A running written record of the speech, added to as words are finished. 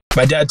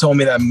My dad told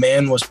me that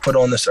man was put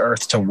on this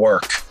earth to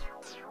work,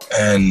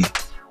 and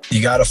you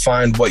got to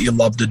find what you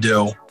love to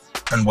do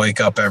and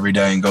wake up every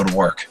day and go to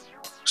work.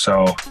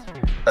 So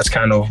that's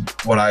kind of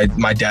what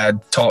my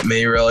dad taught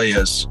me, really,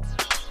 is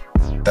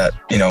that,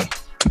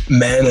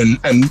 men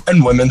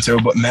and women too,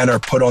 but men are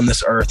put on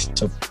this earth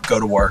to go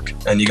to work,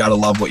 and you got to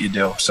love what you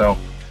do. So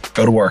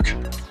go to work.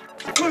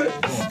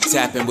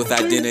 Tapping with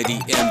Identity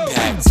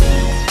Impact.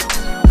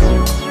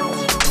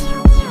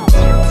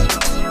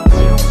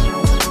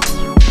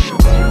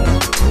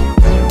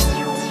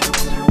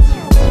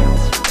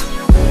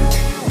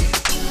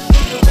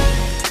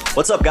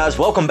 What's up, guys?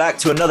 Welcome back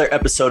to another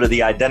episode of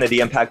the Identity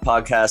Impact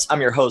Podcast.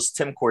 I'm your host,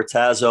 Tim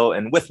Cortazzo,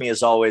 and with me,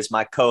 as always,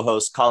 my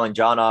co-host, Colin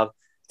Johnov.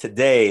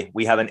 Today,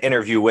 we have an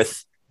interview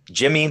with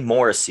Jimmy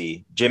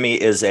Morrissey. Jimmy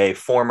is a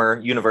former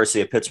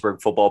University of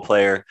Pittsburgh football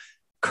player,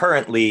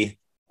 currently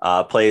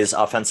plays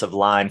offensive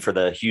line for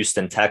the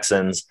Houston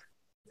Texans.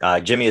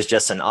 Jimmy is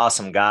just an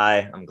awesome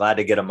guy. I'm glad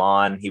to get him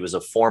on. He was a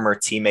former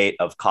teammate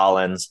of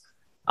Colin's.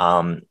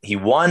 He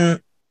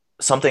won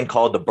something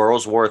called the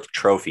Burlsworth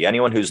Trophy.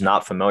 Anyone who's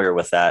not familiar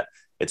with that,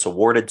 it's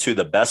awarded to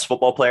the best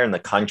football player in the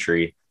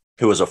country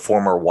who was a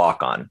former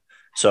walk-on.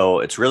 So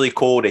it's really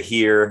cool to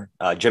hear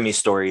Jimmy's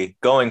story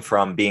going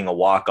from being a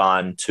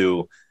walk-on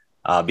to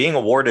being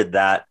awarded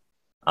that,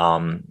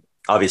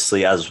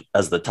 obviously as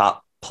the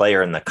top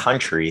player in the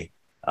country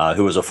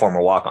who was a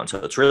former walk-on. So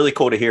it's really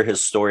cool to hear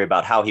his story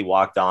about how he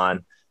walked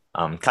on,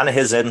 kind of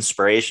his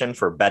inspiration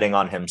for betting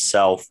on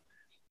himself,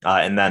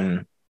 and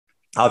then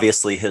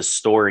obviously his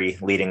story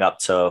leading up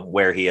to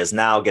where he is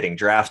now, getting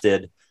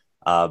drafted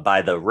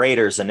by the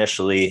Raiders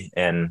initially,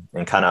 and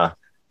kind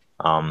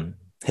of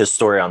his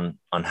story on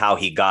how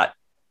he got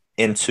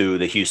into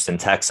the Houston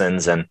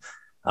Texans. And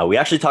we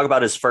actually talk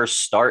about his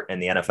first start in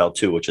the NFL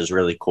too, which is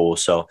really cool.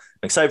 So I'm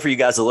excited for you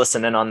guys to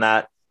listen in on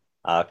that.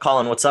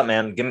 Colin, what's up,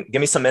 man?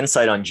 Give me some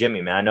insight on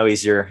Jimmy, man. I know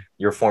he's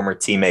your former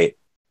teammate.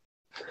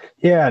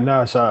 Yeah,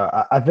 no. So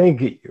I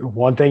think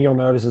one thing you'll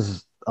notice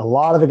is a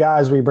lot of the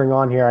guys we bring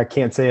on here, I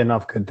can't say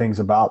enough good things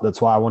about. That's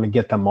why I want to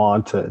get them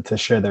on to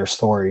share their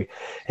story.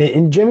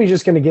 And Jimmy's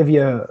just going to give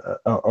you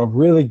a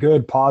really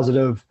good,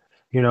 positive,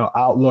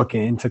 outlook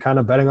into kind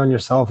of betting on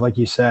yourself. Like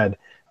you said,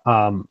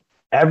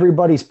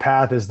 everybody's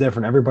path is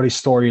different. Everybody's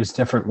story is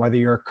different, whether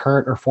you're a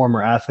current or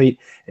former athlete.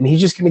 And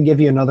he's just going to give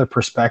you another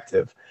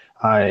perspective.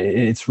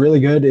 It's really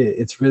good.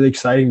 It's really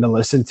exciting to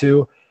listen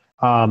to.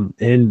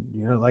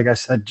 And, like I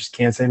said, just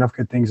can't say enough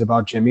good things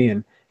about Jimmy,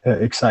 and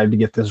excited to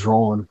get this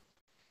rolling.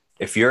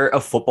 If you're a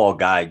football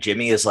guy,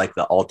 Jimmy is like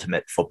the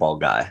ultimate football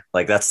guy.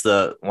 Like that's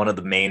one of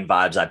the main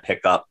vibes I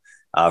pick up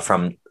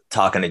from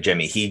talking to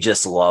Jimmy. He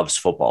just loves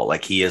football.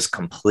 Like he is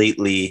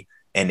completely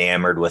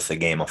enamored with the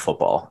game of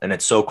football. And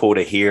it's so cool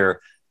to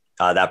hear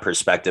that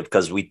perspective,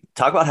 because we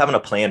talk about having a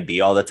plan B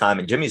all the time,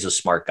 and Jimmy's a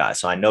smart guy.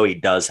 So I know he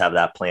does have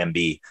that plan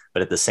B,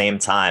 but at the same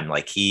time,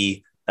 like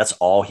that's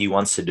all he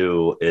wants to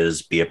do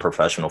is be a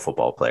professional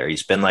football player.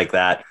 He's been like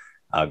that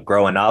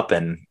growing up,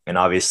 and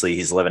obviously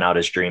he's living out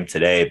his dream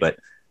today. But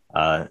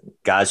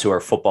guys who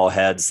are football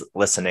heads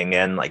listening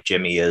in, like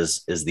Jimmy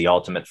is the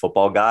ultimate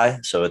football guy.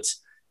 So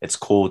it's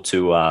cool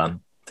to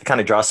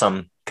kind of draw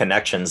some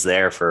connections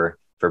there for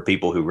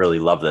people who really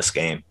love this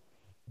game.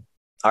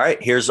 All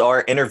right, here's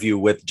our interview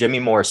with Jimmy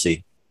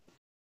Morrissey.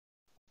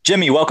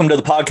 Jimmy, welcome to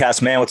the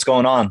podcast, man. What's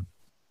going on?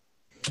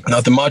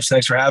 Nothing much.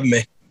 Thanks for having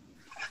me.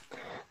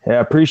 Yeah, I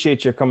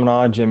appreciate you coming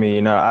on,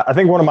 Jimmy. I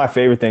think one of my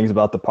favorite things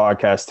about the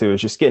podcast too is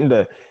just getting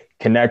to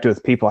connect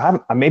with people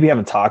I maybe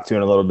haven't talked to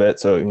in a little bit.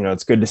 So,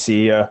 it's good to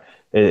see you.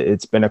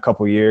 It's been a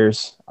couple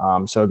years.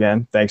 So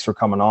again, thanks for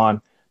coming on.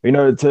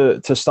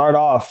 To start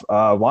off,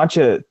 why don't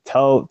you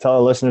tell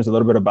the listeners a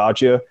little bit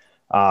about you,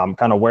 kind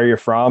of where you're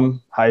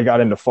from, how you got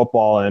into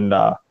football, and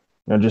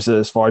just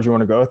as far as you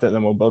want to go with it,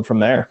 then we'll build from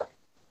there.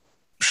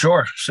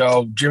 Sure.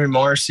 So Jimmy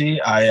Morrissey,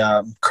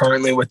 I'm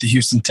currently with the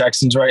Houston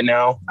Texans right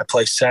now. I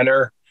play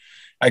center.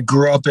 I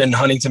grew up in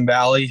Huntington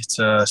Valley. It's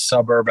a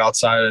suburb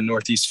outside of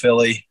Northeast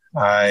Philly.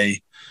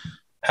 I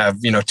have,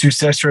 two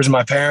sisters.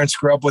 My parents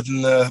grew up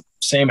within the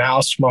same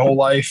house my whole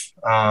life.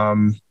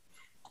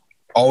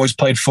 Always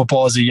played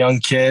football as a young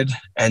kid,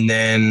 and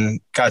then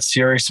got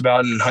serious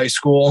about it in high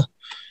school.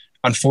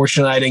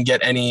 Unfortunately, I didn't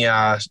get any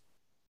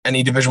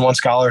Division I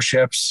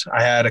scholarships.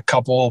 I had a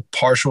couple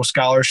partial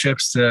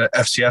scholarships to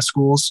FCS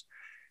schools,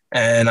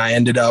 and I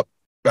ended up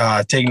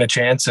taking a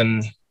chance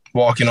and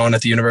walking on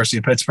at the University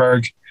of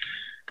Pittsburgh.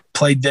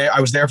 Played there. I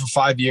was there for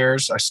 5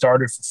 years. I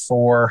started for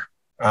 4.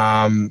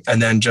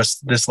 And then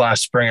just this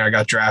last spring, I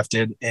got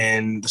drafted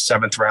in the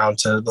 7th round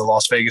to the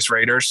Las Vegas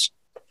Raiders.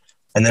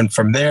 And then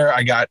from there,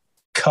 I got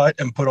cut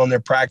and put on their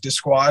practice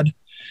squad.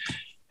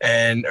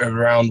 And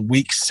around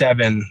week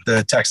 7,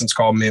 the Texans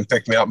called me and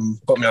picked me up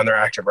and put me on their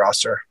active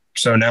roster.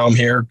 So now I'm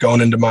here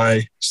going into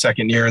my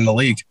 2nd year in the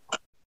league.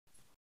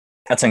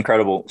 That's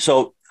incredible.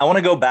 So I want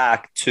to go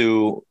back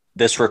to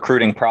this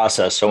recruiting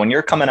process. So when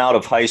you're coming out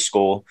of high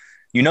school,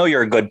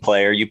 you're a good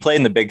player. You play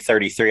in the Big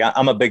 33.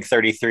 I'm a Big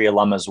 33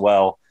 alum as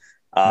well,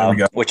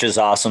 which is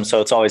awesome.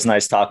 So it's always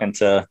nice talking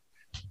to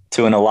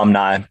an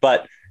alumni.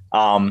 But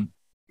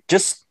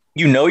just,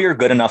 you're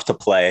good enough to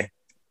play.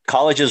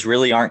 Colleges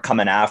really aren't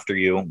coming after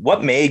you.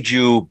 What made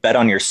you bet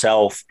on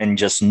yourself and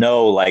just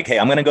know like, hey,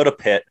 I'm going to go to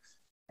Pitt,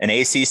 an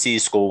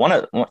ACC school, one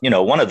of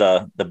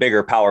the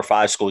bigger Power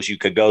 5 schools you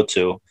could go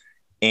to.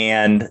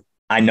 And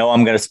I know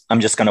I'm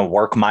just going to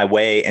work my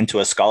way into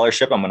a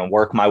scholarship. I'm going to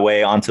work my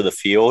way onto the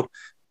field.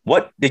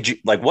 What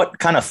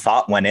kind of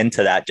thought went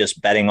into that,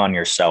 just betting on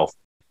yourself?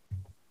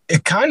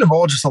 It kind of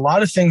all just a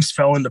lot of things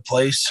fell into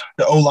place.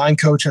 The O-line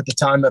coach at the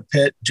time at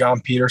Pitt, John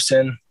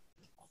Peterson,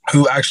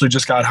 who actually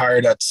just got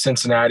hired at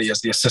Cincinnati as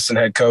the assistant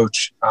head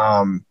coach.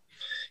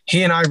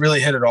 He and I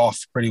really hit it off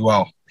pretty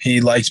well.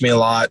 He liked me a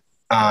lot.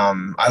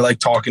 I like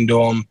talking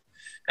to him.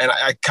 And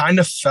I kind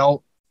of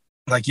felt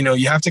like,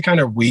 you have to kind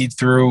of weed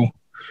through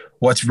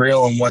what's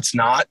real and what's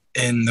not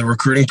in the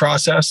recruiting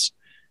process.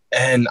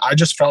 And I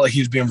just felt like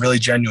he was being really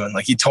genuine.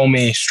 Like he told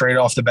me straight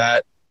off the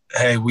bat,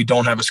 hey, we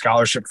don't have a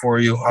scholarship for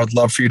you. I would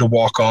love for you to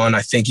walk on.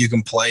 I think you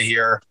can play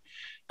here.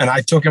 And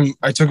I took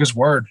his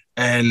word,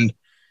 and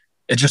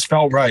it just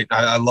felt right.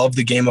 I love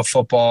the game of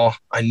football.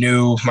 I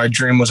knew my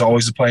dream was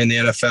always to play in the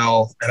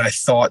NFL. And I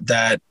thought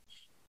that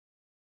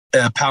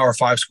a Power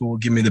 5 school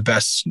would give me the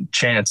best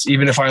chance.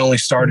 Even if I only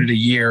started a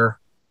year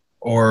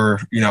or,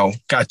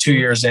 got 2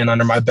 years in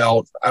under my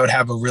belt, I would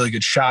have a really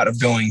good shot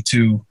of going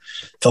to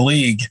the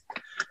league.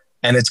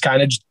 And it's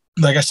kind of,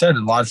 like I said,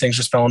 a lot of things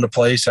just fell into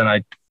place, and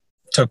I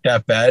took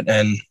that bet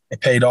and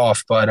it paid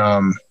off. But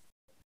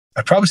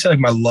I'd probably say like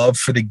my love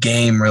for the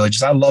game, really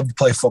just, I love to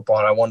play football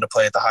and I wanted to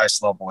play at the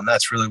highest level. And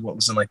that's really what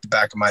was in like the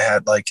back of my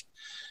head. Like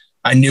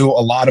I knew a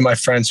lot of my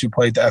friends who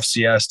played the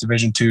FCS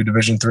Division II,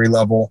 Division III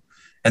level,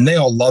 and they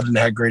all loved it and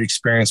had great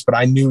experience. But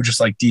I knew just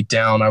like deep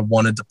down, I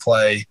wanted to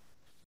play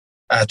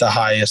at the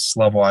highest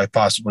level I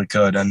possibly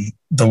could. And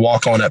the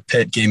walk on at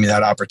Pitt gave me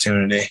that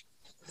opportunity.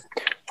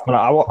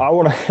 I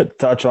want to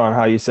touch on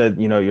how you said,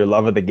 your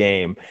love of the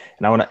game.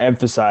 And I want to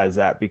emphasize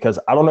that because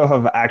I don't know if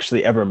I've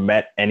actually ever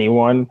met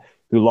anyone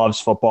who loves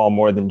football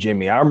more than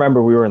Jimmy. I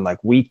remember we were in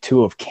like week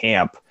 2 of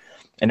camp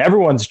and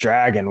everyone's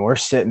dragging. We're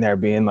sitting there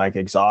being like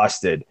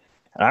exhausted.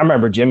 And I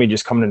remember Jimmy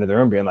just coming into the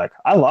room being like,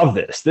 I love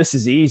this. This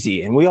is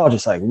easy. And we all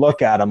just like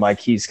look at him like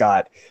he's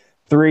got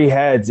 3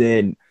 heads.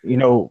 And,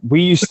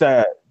 we used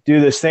to do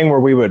this thing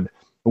where we would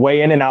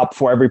weigh in and out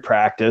before every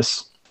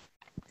practice.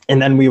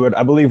 And then we would,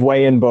 I believe,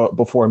 weigh in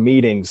before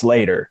meetings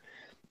later.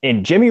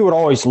 And Jimmy would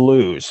always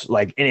lose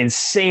like an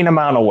insane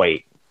amount of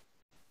weight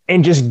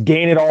and just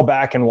gain it all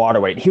back in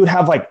water weight. He would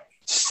have like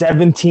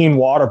 17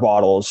 water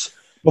bottles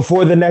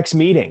before the next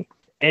meeting.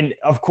 And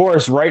of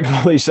course,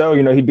 rightfully so,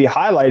 he'd be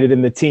highlighted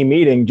in the team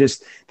meeting,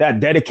 just that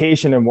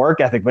dedication and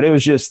work ethic. But it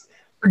was just,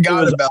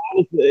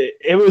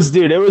 it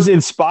was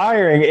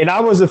inspiring. And I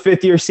was a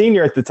 5th-year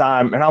senior at the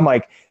time. And I'm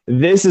like,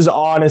 this is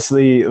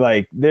honestly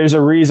like, there's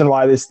a reason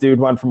why this dude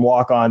went from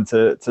walk-on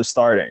to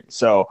starting.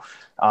 So,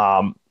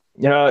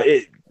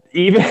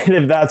 even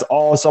if that's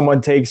all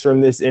someone takes from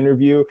this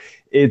interview,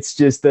 it's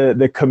just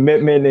the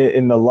commitment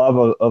and the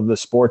love of the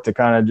sport to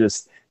kind of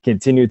just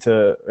continue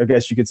to, I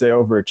guess you could say,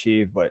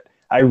 overachieve. But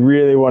I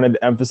really wanted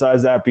to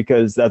emphasize that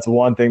because that's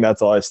one thing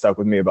that's always stuck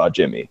with me about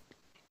Jimmy.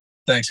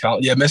 Thanks,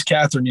 Colin. Yeah, Miss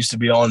Catherine used to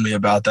be on me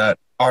about that.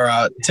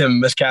 Tim,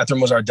 Miss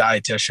Catherine was our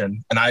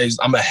dietitian, and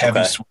I'm a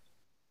heavy sweat.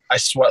 I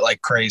sweat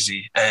like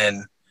crazy,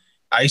 and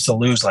I used to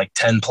lose like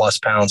 10 plus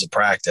pounds of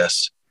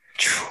practice.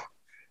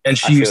 And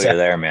she used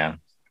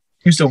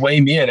to weigh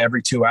me in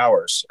every 2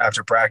 hours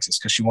after practice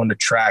because she wanted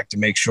to track to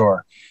make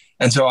sure.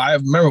 And so I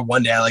remember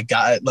one day I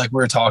got we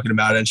were talking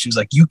about it, and she was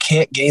like, you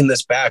can't gain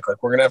this back.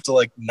 Like, we're going to have to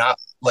like not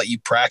let you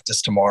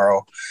practice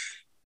tomorrow.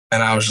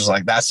 And I was just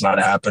like, that's not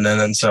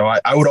happening. And so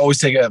I would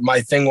always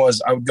my thing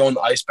was I would go in the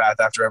ice bath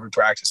after every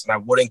practice, and I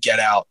wouldn't get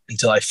out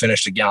until I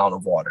finished a gallon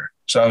of water.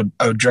 So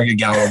I would drink a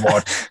gallon of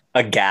water.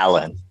 A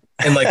gallon.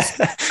 And like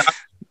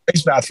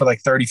ice bath for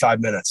like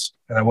 35 minutes.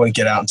 And I wouldn't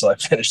get out until I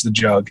finished the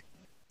jug.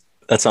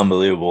 That's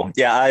unbelievable.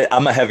 Yeah,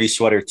 I'm a heavy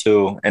sweater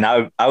too. And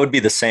I would be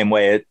the same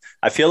way.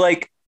 I feel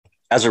like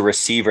as a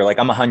receiver, like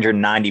I'm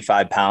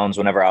 195 pounds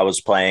whenever I was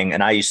playing.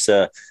 And I used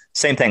to,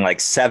 same thing, like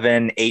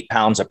 7-8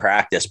 pounds of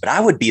practice, but I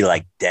would be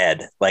like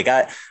dead. Like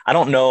I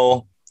don't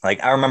know.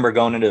 Like I remember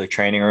going into the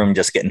training room,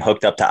 just getting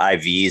hooked up to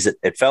IVs.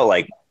 It felt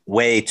like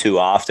way too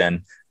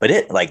often, but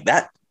it like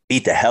that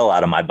beat the hell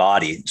out of my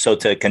body. So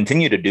to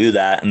continue to do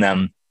that. And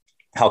then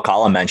how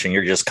Colin mentioned,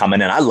 you're just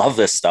coming in. I love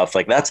this stuff.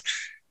 Like that's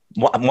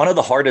one of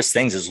the hardest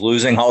things is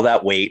losing all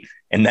that weight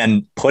and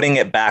then putting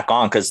it back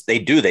on. Cause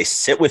they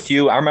sit with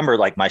you. I remember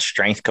like my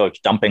strength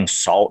coach dumping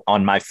salt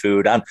on my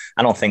food. I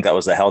don't think that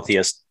was the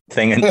healthiest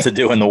thing to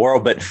do in the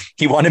world, but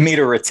he wanted me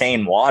to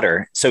retain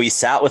water. So he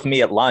sat with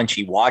me at lunch.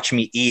 He watched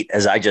me eat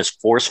as I just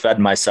force fed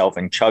myself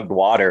and chugged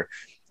water.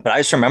 But I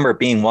just remember it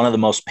being one of the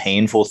most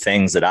painful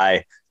things that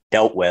I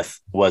dealt with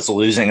was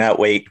losing that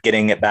weight,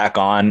 getting it back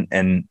on,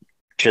 and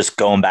just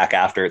going back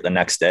after it the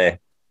next day.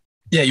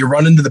 Yeah, you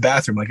run into the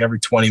bathroom like every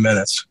 20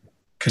 minutes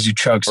because you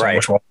chug so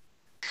much water.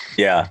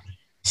 Yeah.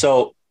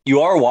 So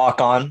you are a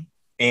walk-on,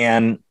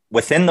 and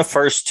within the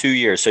first 2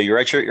 years, so you're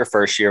redshirt your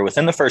first year,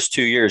 within the first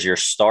 2 years, you're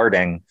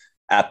starting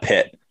at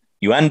Pitt.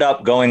 you end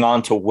up going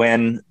on to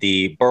win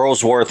the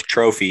Burlsworth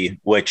Trophy,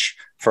 which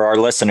for our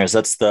listeners,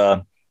 that's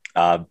the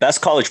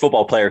best college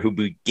football player who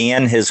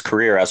began his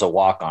career as a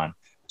walk-on.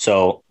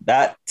 So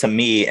that to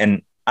me,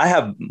 and I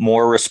have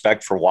more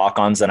respect for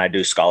walk-ons than I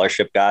do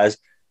scholarship guys,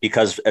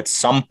 because at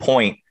some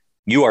point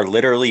you are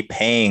literally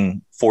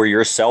paying for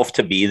yourself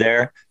to be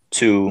there,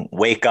 to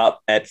wake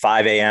up at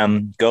 5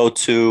 a.m., go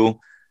to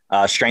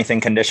strength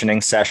and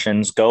conditioning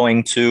sessions,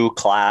 going to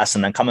class,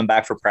 and then coming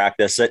back for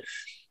practice.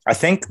 I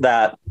think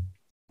that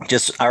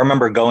I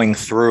remember going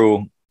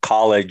through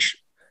college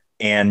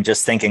and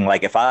just thinking,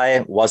 like, if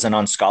I wasn't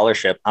on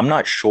scholarship, I'm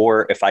not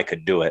sure if I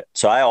could do it.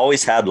 So I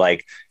always had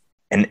like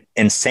an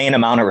insane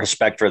amount of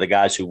respect for the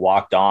guys who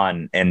walked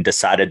on and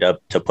decided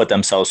to put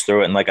themselves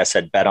through it. And like I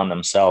said, bet on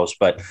themselves.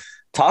 But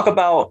talk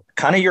about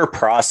kind of your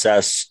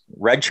process,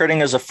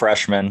 redshirting as a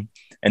freshman,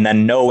 and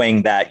then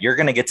knowing that you're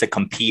going to get to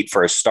compete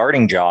for a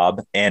starting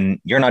job and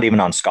you're not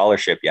even on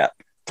scholarship yet.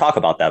 Talk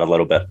about that a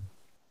little bit.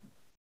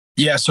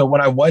 Yeah. So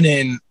when I went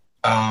in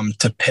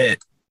to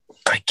Pitt,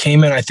 I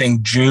came in, I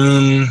think,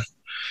 June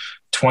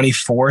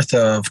 24th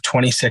of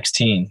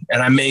 2016.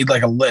 And I made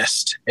like a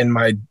list in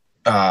my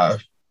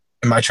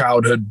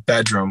childhood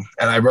bedroom.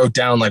 And I wrote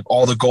down like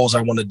all the goals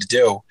I wanted to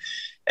do.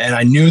 And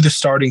I knew the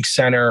starting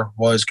center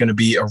was going to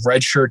be a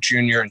redshirt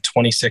junior in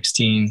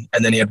 2016.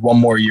 And then he had one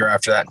more year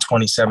after that in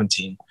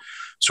 2017.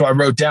 So I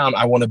wrote down,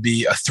 I want to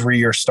be a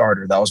 3-year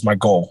starter. That was my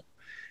goal.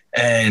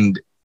 And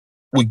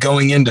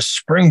going into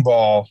spring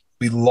ball,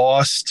 we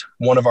lost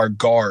one of our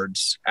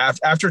guards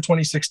after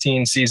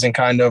 2016 season.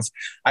 I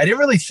didn't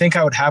really think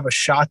I would have a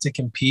shot to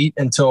compete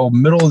until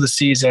middle of the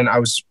season. I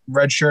was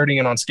redshirting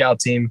and on scout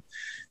team,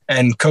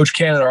 and Coach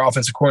Cannon, our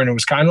offensive coordinator,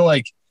 was kind of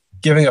like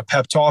giving a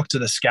pep talk to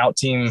the scout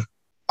team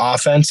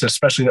offense,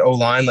 especially the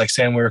O-line, like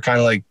saying we were kind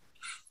of like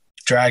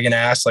dragging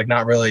ass, like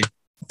not really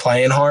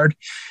playing hard.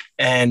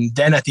 And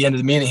then at the end of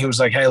the meeting, he was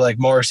like, "Hey, like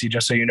Morrissey,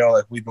 just so you know,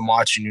 like we've been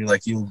watching you,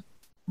 like you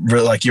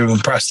really, like you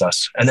impressed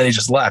us." And then he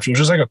just left. It was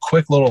just like a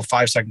quick little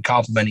 5-second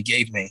compliment he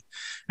gave me.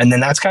 And then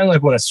that's kind of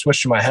like when it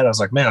switched in my head. I was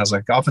like, man,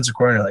 offensive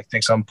coordinator like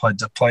thinks I'm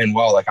playing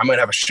well. Like I might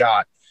have a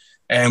shot.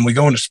 And we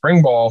go into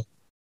spring ball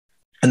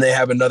and they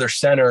have another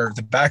center.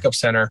 The backup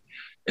center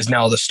is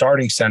now the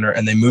starting center,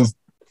 and they moved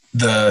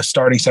the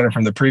starting center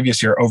from the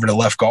previous year over to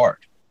left guard.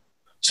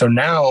 So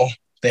now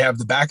they have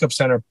the backup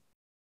center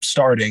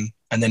starting,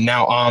 and then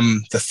now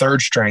I'm the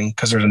third string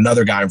because there's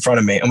another guy in front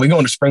of me. And we go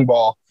into spring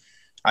ball.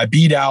 I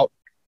beat out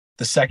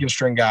the second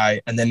string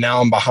guy, and then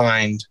now I'm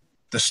behind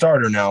the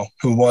starter now,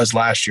 who was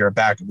last year a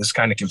backup. This is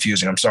kind of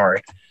confusing. I'm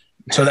sorry.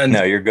 So then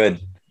no, you're good.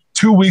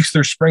 2 weeks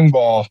through spring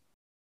ball,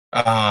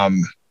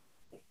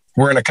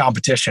 we're in a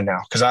competition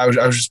now because I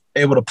was just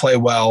able to play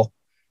well.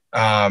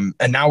 And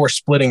now we're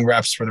splitting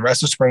reps for the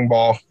rest of spring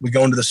ball. We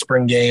go into the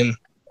spring game.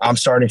 I'm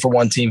starting for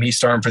one team. He's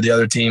starting for the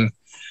other team.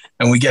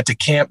 And we get to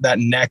camp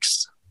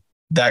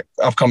that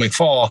upcoming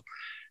fall.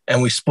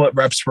 And we split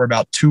reps for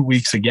about 2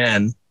 weeks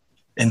again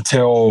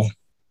until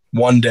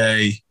one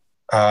day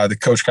the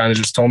coach kind of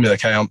just told me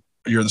like, "Hey,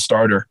 you're the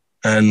starter."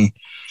 And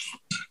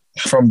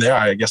from there,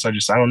 I guess I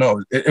don't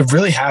know. It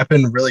really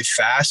happened really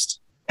fast.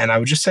 And I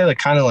would just say like,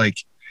 kind of like,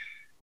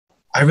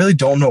 I really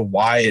don't know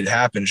why it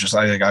happened. It's just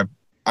like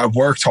I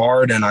worked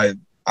hard, and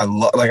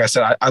like I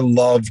said, I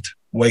loved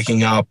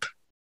waking up,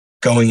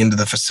 going into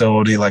the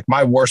facility. Like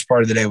my worst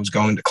part of the day was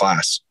going to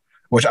class,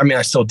 which I mean,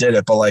 I still did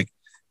it, but like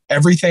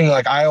everything,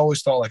 like I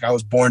always thought like I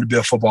was born to be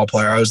a football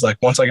player. I was like,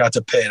 once I got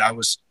to Pitt, I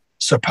was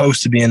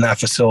supposed to be in that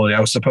facility.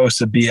 I was supposed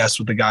to BS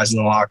with the guys in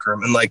the locker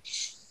room. And like,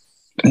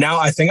 now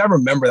I think I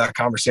remember that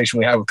conversation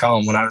we had with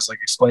Colin when I was like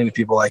explaining to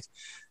people, like,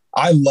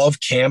 I love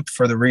camp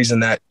for the reason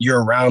that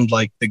you're around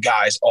like the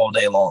guys all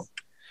day long.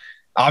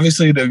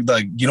 Obviously, you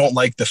don't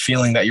like the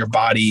feeling that your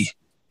body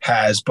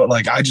has, but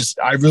like I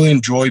really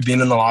enjoy being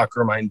in the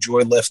locker room. I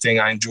enjoy lifting.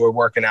 I enjoy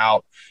working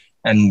out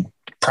and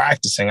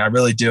practicing. I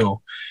really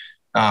do.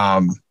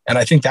 And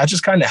I think that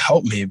just kind of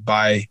helped me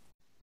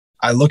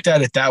I looked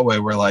at it that way,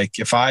 where like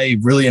if I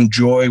really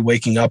enjoy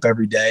waking up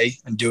every day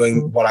and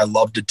doing what I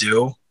love to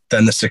do,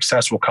 then the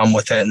success will come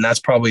with it. And that's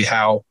probably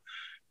how,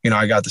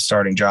 I got the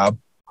starting job.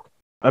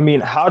 I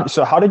mean, how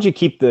did you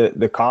keep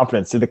the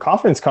confidence? Did the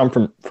confidence come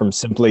from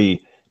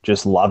simply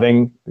just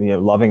loving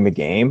the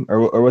game,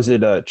 or was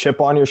it a chip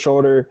on your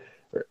shoulder?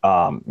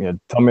 Tell me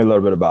a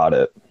little bit about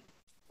it.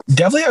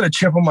 Definitely had a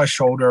chip on my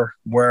shoulder,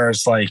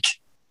 whereas like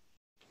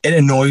it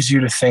annoys you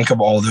to think of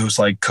all those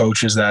like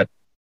coaches that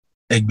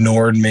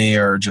ignored me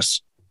or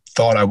just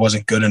thought I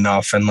wasn't good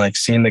enough, and like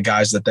seeing the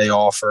guys that they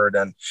offered.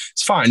 And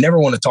it's fine. I never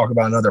want to talk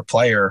about another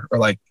player or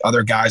like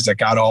other guys that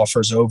got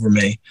offers over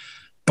me.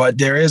 But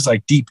there is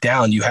like deep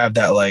down, you have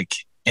that like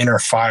inner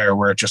fire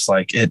where it just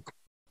like it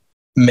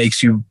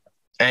makes you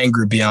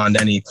angry beyond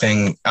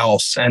anything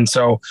else. And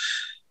so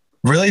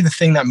really the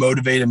thing that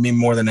motivated me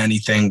more than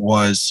anything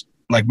was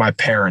like my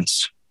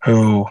parents,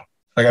 who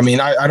like, I mean,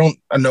 I don't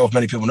know if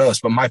many people know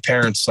this, but my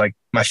parents, like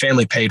my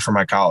family paid for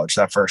my college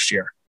that first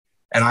year.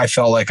 And I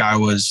felt like I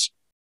was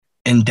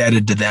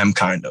indebted to them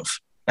kind of.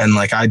 And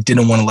like, I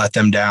didn't want to let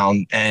them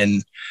down.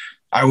 And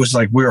I was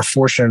like, we were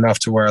fortunate enough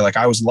to where like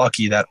I was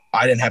lucky that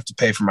I didn't have to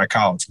pay for my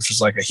college, which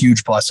was like a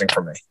huge blessing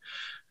for me.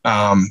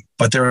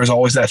 But there was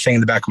always that thing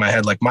in the back of my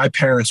head. Like my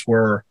parents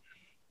were,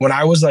 when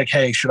I was like,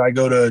 hey, should I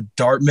go to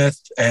Dartmouth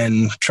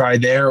and try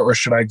there, or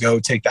should I go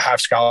take the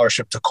half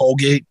scholarship to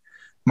Colgate?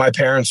 My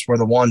parents were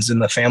the ones in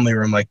the family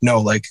room, like,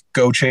 no, like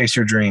go chase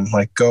your dream,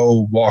 like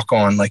go walk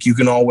on. Like you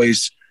can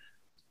always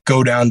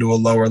go down to a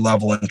lower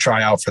level and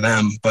try out for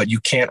them, but you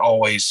can't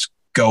always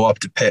go up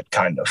to Pitt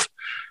kind of.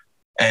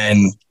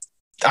 And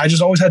I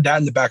just always had that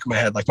in the back of my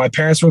head. Like my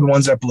parents were the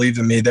ones that believed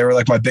in me. They were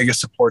like my biggest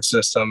support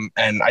system,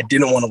 and I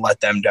didn't want to let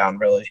them down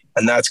really.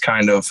 And that's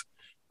kind of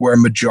where a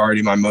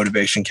majority of my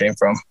motivation came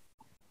from.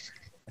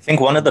 I think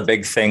one of the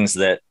big things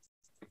that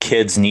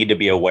kids need to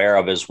be aware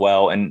of as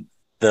well, and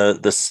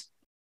the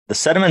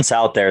sentiments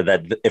out there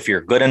that if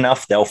you're good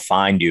enough, they'll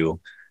find you.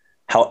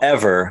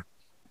 However,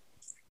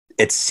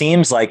 it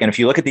seems like, and if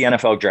you look at the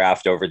NFL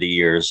draft over the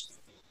years,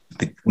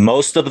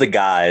 most of the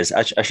guys,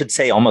 I should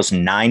say almost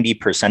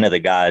 90% of the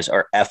guys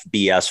are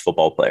FBS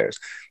football players.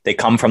 They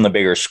come from the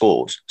bigger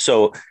schools.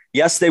 So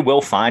yes, they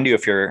will find you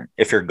if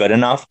you're good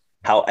enough.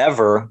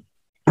 However,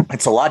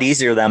 it's a lot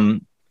easier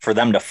for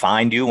them to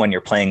find you when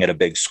you're playing at a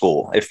big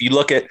school. If you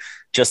look at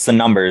just the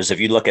numbers, if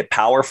you look at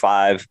Power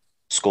 5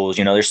 schools,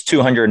 there's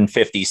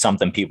 250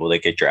 something people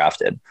that get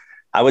drafted.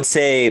 I would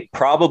say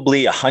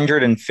probably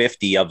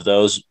 150 of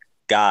those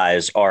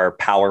guys are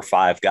Power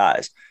 5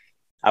 guys.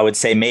 I would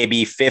say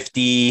maybe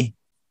 50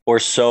 or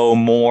so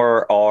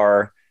more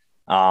are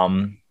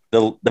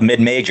the mid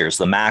majors,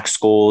 the MAC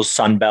schools,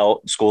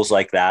 Sunbelt schools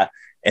like that.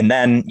 And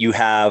then you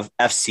have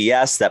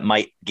FCS that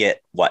might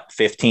get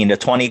 15 to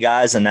 20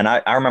 guys. And then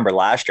I remember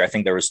last year, I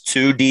think there was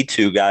 2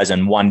 D2 guys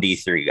and 1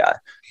 D3 guy.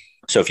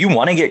 So if you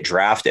want to get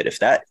drafted, if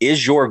that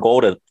is your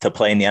goal to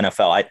play in the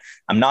NFL,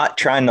 I'm not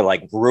trying to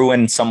like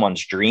ruin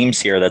someone's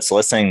dreams here that's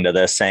listening to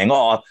this saying,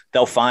 oh,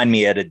 they'll find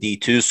me at a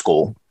D2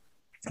 school.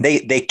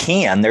 They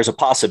can. There's a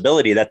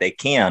possibility that they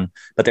can,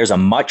 but there's a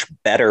much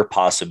better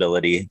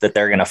possibility that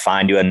they're going to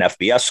find you at an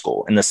FBS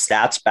school. And the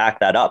stats back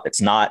that up.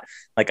 It's not,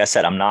 like I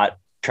said, I'm not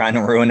trying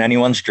to ruin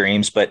anyone's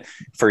dreams, but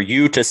for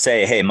you to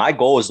say, hey, my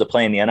goal is to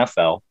play in the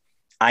NFL,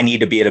 I need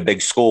to be at a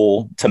big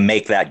school to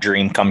make that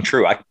dream come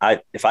true.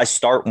 If I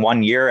start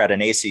 1 year at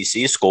an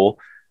ACC school,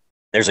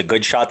 there's a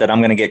good shot that I'm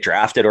going to get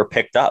drafted or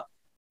picked up.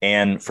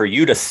 And for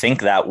you to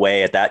think that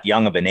way at that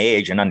young of an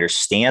age and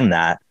understand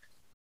that,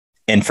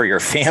 and for your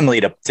family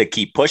to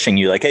keep pushing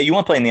you like, hey, you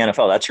want to play in the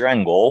NFL, that's your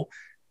end goal,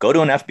 go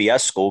to an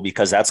FBS school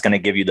because that's going to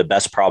give you the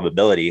best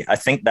probability. I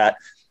think that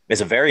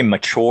is a very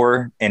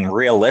mature and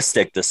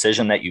realistic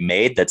decision that you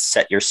made that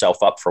set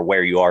yourself up for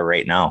where you are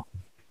right now.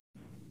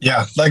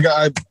 Yeah. Like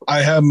I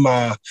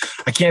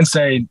can't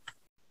say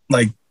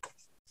like,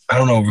 I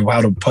don't know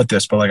how to put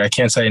this, but like, I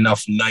can't say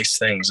enough nice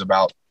things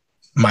about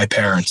my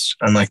parents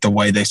and like the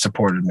way they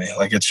supported me.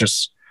 Like, it's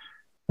just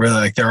really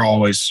like, they're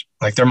always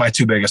like, they're my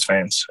 2 biggest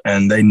fans,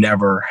 and they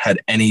never had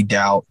any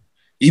doubt.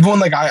 Even when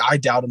like I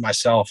doubted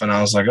myself and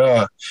I was like,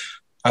 oh,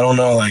 I don't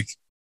know, like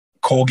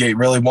Colgate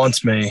really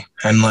wants me.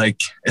 And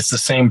like, it's the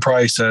same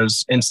price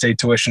as in-state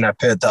tuition at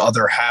Pitt. The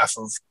other half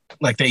of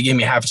like, they gave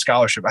me half a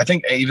scholarship. I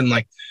think even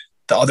like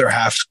the other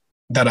half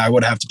that I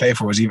would have to pay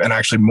for was even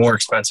actually more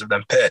expensive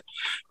than Pitt.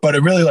 But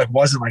it really like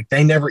wasn't like,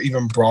 they never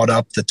even brought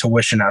up the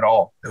tuition at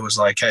all. It was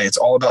like, hey, it's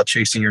all about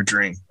chasing your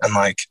dream. And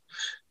like,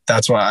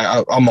 that's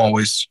why I'm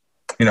always,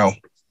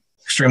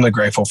 extremely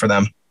grateful for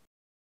them.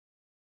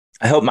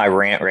 I hope my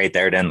rant right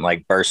there didn't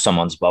like burst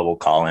someone's bubble,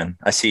 Colin.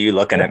 I see you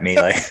looking at me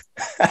like,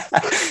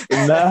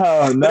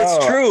 No. But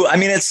it's true. I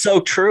mean, it's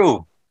so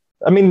true.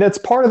 I mean, that's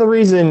part of the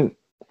reason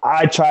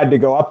I tried to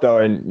go up though.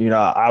 And,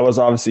 I was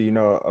obviously,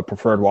 a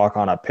preferred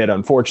walk-on at Pitt.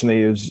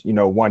 Unfortunately, it was,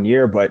 1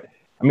 year, but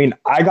I mean,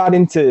 I got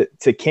into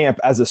camp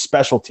as a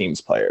special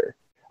teams player.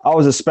 I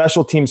was a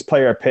special teams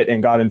player at Pitt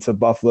and got into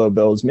Buffalo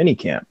Bills mini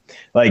camp.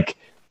 Like,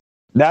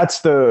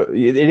 there's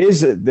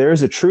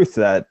a truth to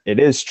that. It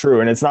is true.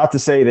 And it's not to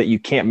say that you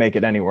can't make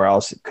it anywhere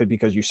else. It could,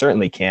 because you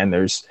certainly can.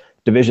 There's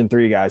Division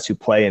III guys who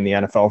play in the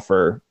NFL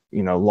for,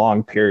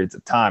 long periods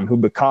of time who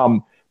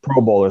become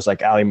Pro Bowlers,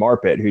 like Ali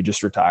Marpet, who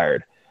just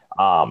retired.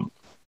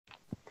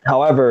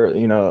 However,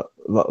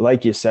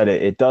 like you said,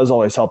 it does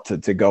always help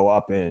to go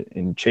up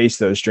and chase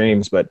those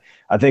dreams. But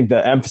I think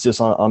the emphasis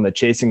on the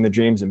chasing the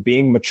dreams and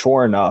being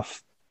mature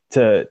enough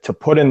to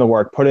put in the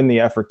work, put in the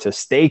effort, to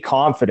stay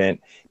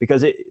confident,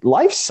 because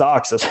life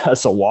sucks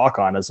as a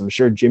walk-on, as I'm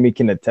sure Jimmy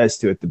can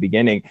attest to at the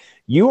beginning.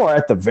 You are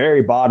at the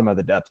very bottom of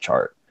the depth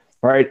chart,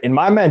 right? In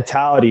my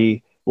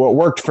mentality, what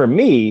worked for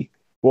me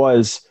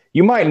was,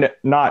 you might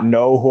not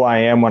know who I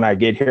am when I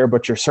get here,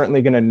 but you're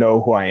certainly going to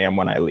know who I am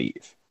when I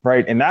leave,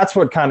 right? And that's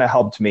what kind of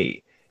helped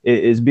me,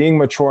 is being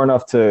mature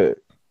enough to,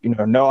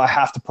 know I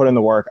have to put in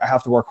the work. I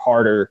have to work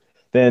harder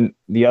than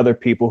the other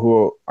people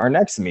who are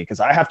next to me, because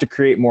I have to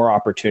create more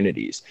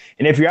opportunities.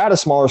 And if you're at a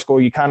smaller school,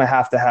 you kind of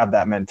have to have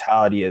that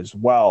mentality as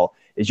well,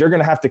 is you're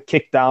going to have to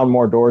kick down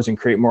more doors and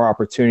create more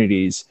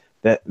opportunities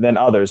than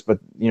others. But,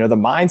 the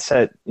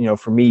mindset,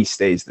 for me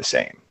stays the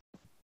same.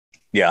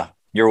 Yeah,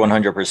 you're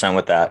 100%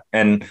 with that.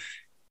 And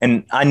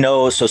And I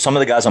know, so some of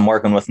the guys I'm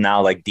working with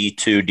now, like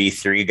D2,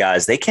 D3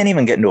 guys, they can't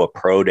even get into a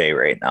pro day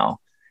right now.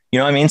 You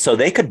know what I mean? So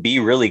they could be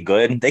really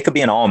good. They could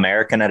be an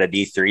All-American at a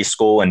D3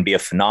 school and be a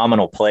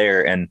phenomenal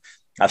player. And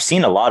I've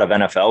seen a lot of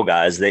NFL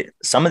guys.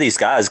 Some of these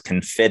guys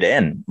can fit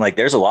in. Like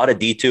there's a lot of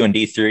D2 and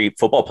D3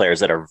 football players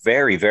that are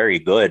very, very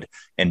good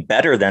and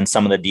better than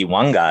some of the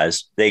D1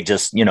 guys. They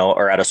just,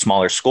 are at a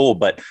smaller school,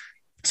 but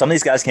some of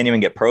these guys can't even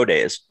get pro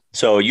days.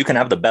 So you can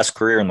have the best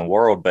career in the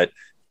world, but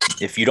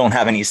if you don't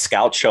have any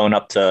scouts showing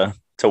up to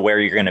where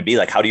you're going to be,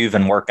 like, how do you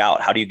even work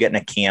out? How do you get in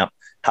a camp?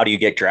 How do you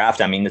get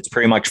drafted? I mean, it's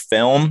pretty much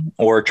film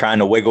or trying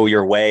to wiggle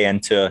your way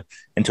into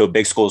a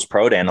big school's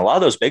pro day. And a lot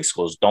of those big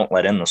schools don't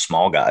let in the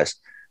small guys.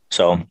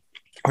 So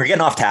we're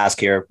getting off task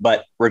here,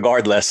 but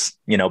regardless,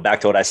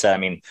 back to what I said, I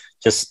mean,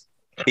 just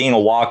being a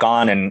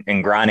walk-on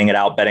and grinding it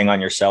out, betting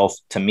on yourself,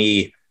 to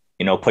me,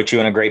 puts you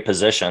in a great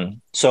position.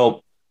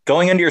 So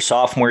going into your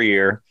sophomore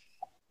year,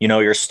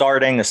 you're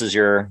starting. This is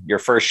your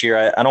first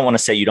year. I don't want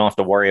to say you don't have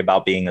to worry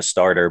about being a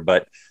starter,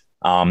 but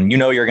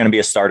you're going to be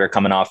a starter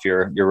coming off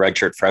your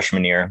redshirt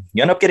freshman year.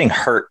 You end up getting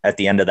hurt at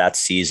the end of that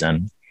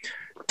season.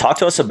 Talk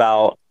to us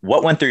about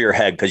what went through your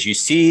head, because you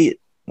see,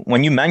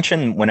 when you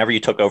mentioned whenever you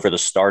took over the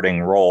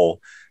starting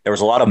role, there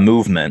was a lot of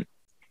movement,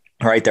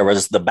 right? There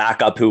was the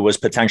backup who was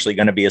potentially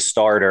going to be a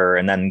starter,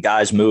 and then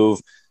guys move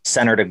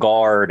center to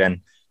guard.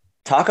 And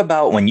talk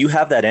about when you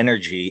have that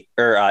energy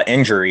or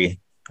injury,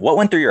 what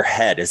went through your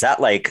head? Is that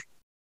like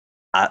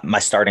my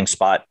starting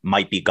spot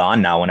might be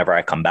gone now whenever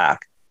I come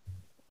back?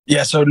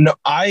 Yeah. So no,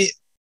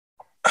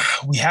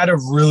 we had a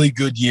really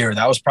good year.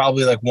 That was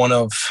probably like one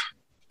of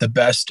the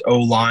best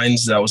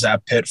O-lines that was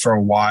at Pitt for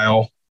a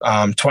while.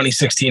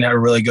 2016 had a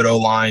really good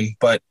O-line,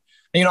 but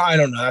I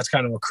don't know. That's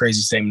kind of a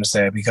crazy statement to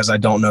say because I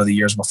don't know the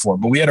years before,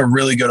 but we had a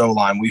really good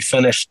O-line. We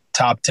finished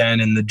top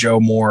 10 in the Joe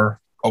Moore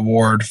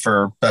Award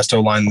for best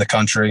O-line in the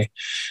country.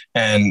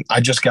 And I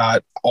just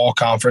got all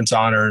conference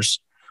honors.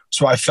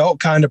 So I felt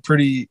kind of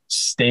pretty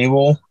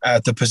stable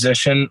at the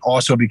position,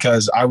 also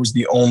because I was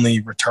the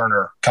only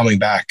returner coming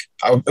back.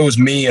 It was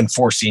me and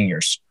 4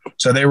 seniors.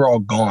 So they were all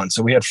gone.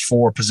 So we had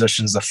 4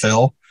 positions to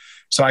fill.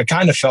 So I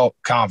kind of felt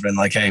confident,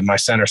 like, hey, my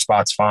center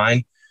spot's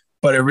fine.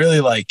 But it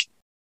really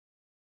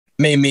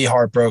made me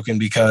heartbroken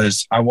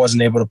because I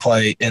wasn't able to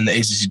play in the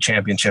ACC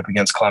championship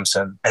against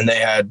Clemson. And they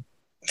had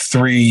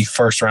 3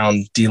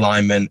 first-round D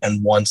linemen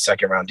and 1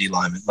 second-round D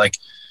lineman. Like,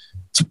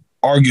 it's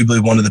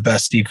arguably one of the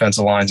best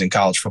defensive lines in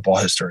college football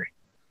history.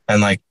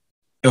 And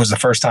it was the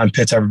first time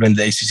Pitt's ever been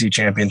to the ACC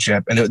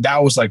championship. And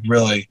that was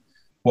really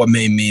what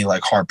made me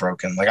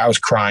heartbroken. I was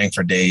crying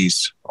for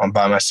days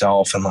by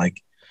myself and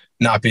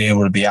not being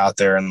able to be out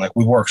there. And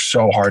we worked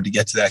so hard to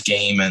get to that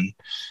game. And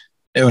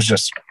it was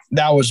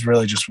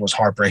was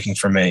heartbreaking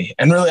for me.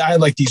 And really, I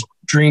had these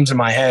dreams in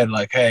my head,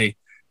 hey,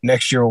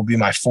 next year will be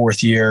my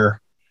 4th year.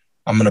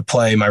 I'm going to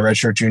play my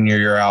redshirt junior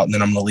year out, and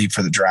then I'm going to leave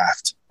for the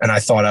draft. And I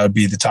thought I would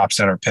be the top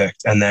center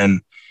picked. And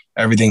then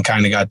everything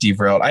kind of got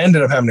derailed. I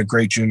ended up having a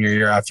great junior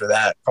year after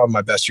that, probably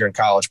my best year in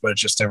college, but it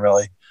just didn't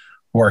really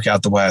work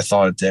out the way I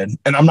thought it did.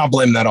 And I'm not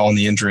blaming that all on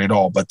the injury at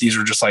all, but these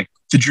are just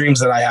the dreams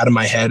that I had in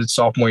my head at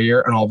sophomore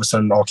year. And all of a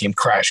sudden it all came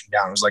crashing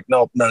down. I was like,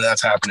 nope, none of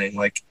that's happening.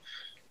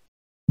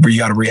 You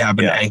got to rehab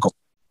an ankle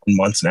in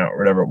months now or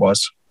whatever it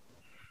was.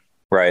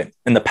 Right.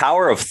 And the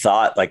power of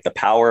thought, the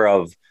power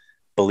of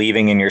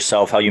believing in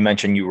yourself, how you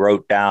mentioned you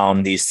wrote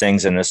down these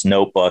things in this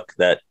notebook,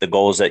 that the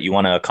goals that you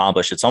want to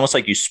accomplish, it's almost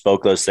like you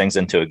spoke those things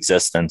into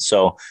existence.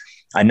 So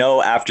I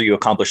know after you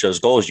accomplish those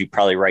goals, you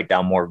probably write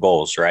down more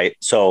goals, right?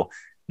 So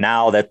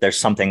now that there's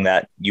something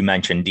that you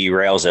mentioned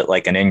derails it,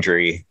 like an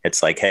injury,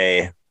 it's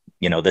hey,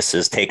 this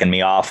has taken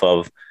me off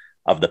of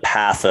the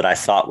path that I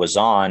thought was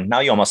on. Now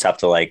you almost have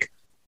to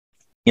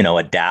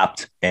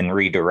adapt and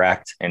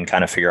redirect and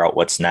kind of figure out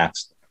what's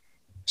next.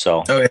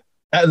 So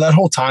that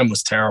whole time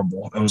was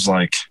terrible. It was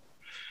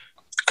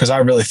because I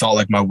really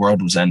felt my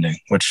world was ending,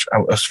 which I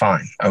was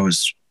fine. I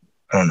was,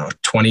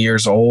 20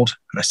 years old,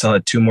 and I still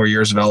had 2 more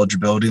years of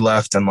eligibility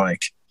left. And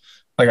like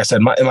I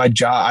said, my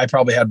job, I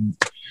probably had,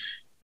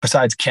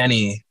 besides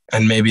Kenny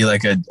and maybe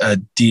a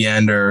D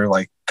end or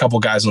a couple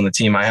guys on the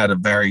team, I had a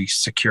very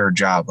secure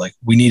job.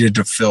 We needed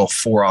to fill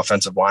 4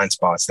 offensive line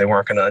spots. They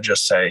weren't going to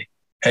just say,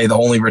 hey, the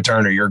only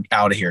returner, you're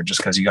out of here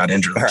just because you got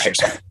injured.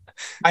 Right.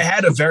 I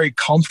had a very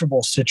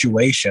comfortable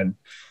situation.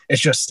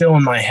 It's just still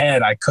in my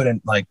head. I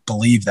couldn't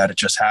believe that it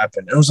just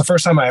happened. It was the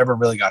first time I ever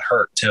really got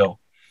hurt too.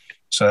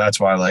 So that's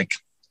why I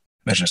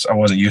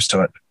wasn't used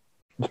to it.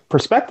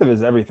 Perspective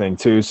is everything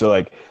too.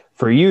 So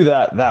for you,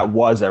 that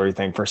was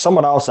everything. For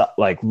someone else,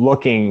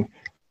 looking,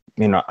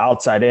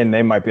 outside in,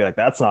 they might be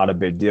that's not a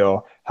big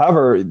deal.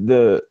 However,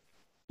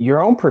 your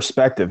own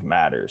perspective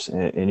matters,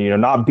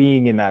 and not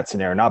being in that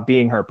scenario, not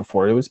being hurt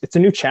before, it's a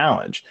new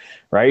challenge,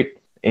 right?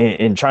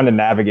 In trying to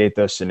navigate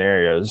those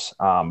scenarios.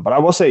 But I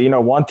will say,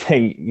 one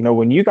thing,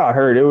 when you got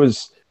hurt, it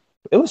was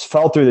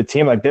felt through the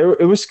team.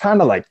 It was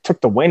kind of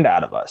took the wind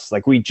out of us.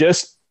 We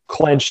just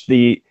clinched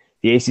the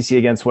ACC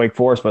against Wake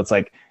Forest, but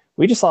it's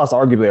we just lost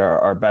arguably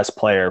our best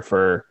player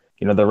for,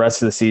 the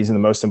rest of the season, the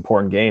most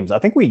important games. I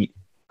think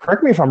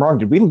correct me if I'm wrong,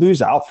 did we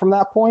lose out from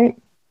that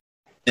point?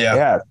 Yeah.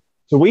 Yeah.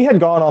 So we had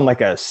gone on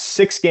like a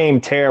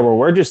 6-game tear where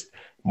we're just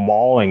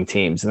mauling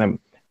teams, and then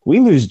we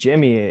lose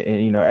Jimmy,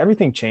 and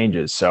everything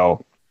changes.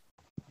 So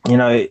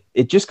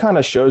it just kind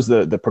of shows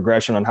the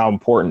progression on how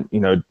important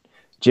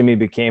Jimmy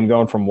became,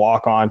 going from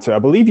walk on to, I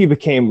believe you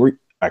became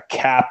a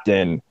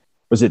captain.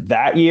 Was it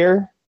that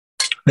year?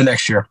 The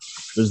next year.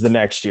 It was the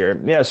next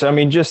year. Yeah. So I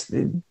mean, just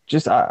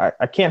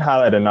I can't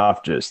highlight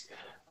enough just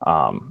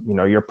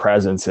your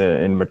presence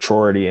and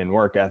maturity and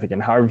work ethic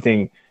and how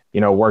everything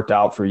worked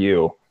out for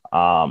you,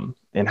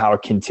 and how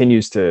it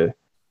continues to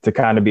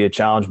kind of be a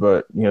challenge,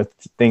 but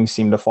things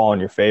seem to fall in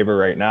your favor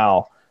right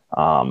now.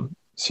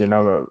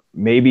 So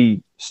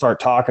maybe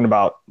start talking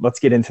about, let's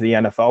get into the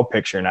NFL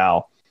picture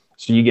now.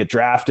 So you get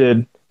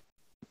drafted,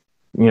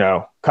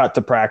 cut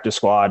to practice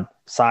squad,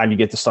 signed, you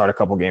get to start a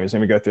couple games. Let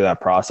me go through that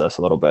process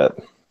a little bit.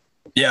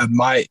 Yeah,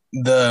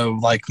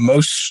 the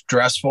most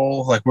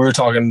stressful, like we were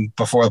talking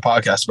before the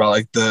podcast about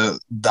like the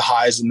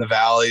highs and the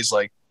valleys,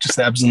 like just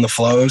the ebbs and the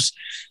flows.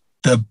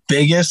 The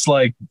biggest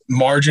like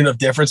margin of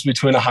difference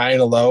between a high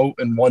and a low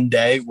in one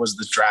day was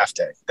the draft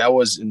day. That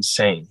was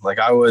insane. Like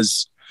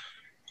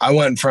I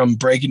went from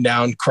breaking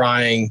down,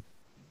 crying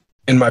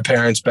in my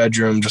parents'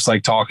 bedroom, just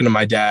like talking to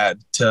my dad,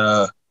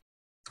 to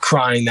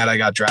crying that I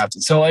got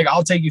drafted. So like,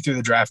 I'll take you through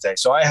the draft day.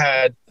 So I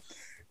had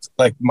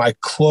like my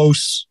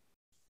close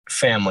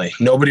family,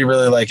 nobody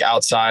really like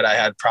outside. I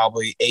had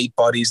probably 8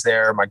 buddies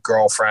there, my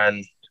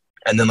girlfriend,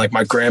 and then like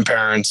my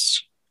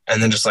grandparents,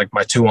 and then just like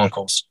my 2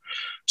 uncles.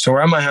 So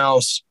we're at my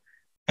house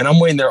and I'm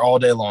waiting there all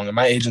day long. And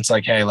my agent's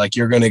like, hey, like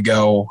you're going to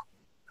go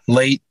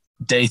late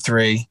day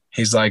 3.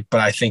 He's like, but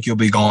I think you'll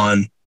be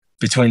gone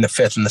between the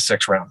 5th and the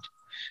 6th round.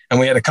 And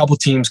we had a couple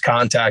teams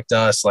contact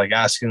us, like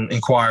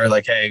inquire,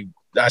 like, hey,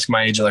 ask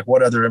my agent, like,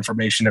 what other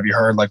information have you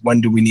heard? Like,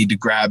 when do we need to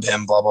grab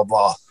him? Blah, blah,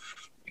 blah.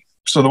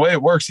 So the way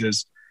it works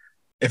is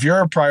if you're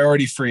a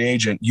priority free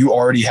agent, you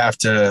already have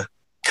to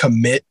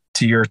commit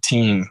to your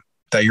team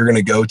that you're going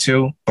to go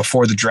to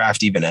before the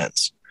draft even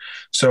ends.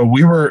 So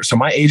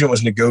my agent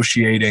was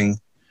negotiating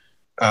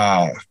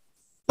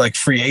like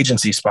free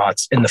agency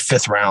spots in the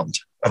 5th round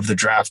of the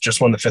draft,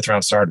 just when the 5th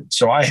round started.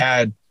 So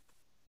I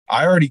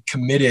already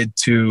committed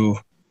to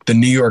the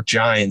New York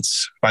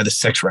Giants by the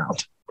 6th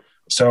round.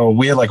 So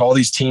we had like all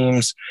these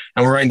teams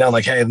and we're writing down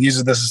like, hey, this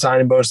is a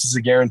signing bonus. This is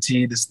a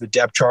guarantee. This is the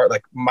depth chart.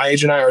 Like my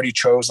agent and I already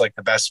chose like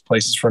the best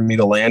places for me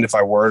to land if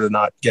I were to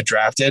not get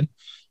drafted.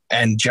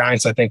 And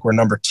Giants, I think, were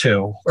number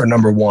 2 or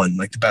number 1,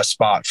 like the best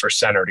spot for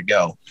center to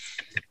go.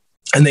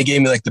 And they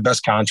gave me like the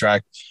best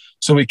contract.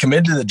 So we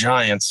committed to the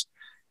Giants.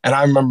 And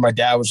I remember my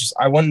dad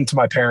I went into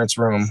my parents'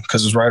 room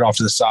because it was right off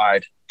to the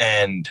side.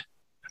 And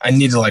I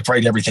needed to like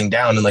write everything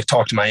down and like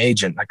talk to my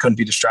agent. I couldn't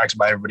be distracted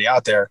by everybody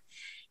out there.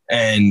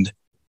 And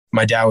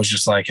my dad was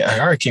just like,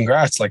 all right,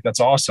 congrats. Like, that's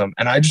awesome.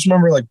 And I just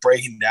remember like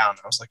breaking down.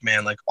 I was like,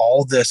 man, like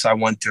all this I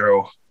went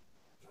through,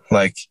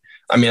 like,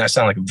 I mean, I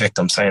sound like a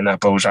victim saying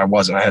that, but which I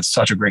wasn't. I had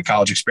such a great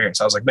college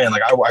experience. I was like, man,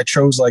 like I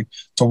chose like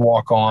to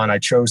walk on. I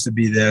chose to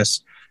be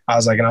this. I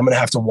was like, and I'm going to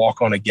have to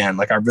walk on again.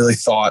 Like, I really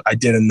thought I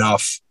did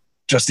enough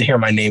just to hear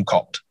my name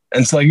called.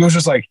 And so like, it was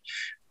just like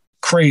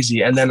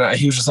crazy. And then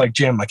he was just like,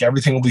 Jim, like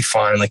everything will be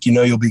fine. Like,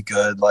 you'll be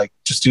good. Like,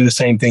 just do the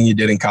same thing you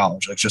did in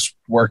college. Like, just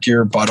work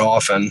your butt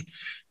off and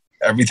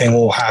everything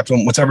will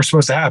happen. Whatever's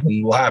supposed to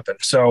happen will happen.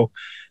 So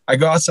I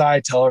go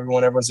outside, tell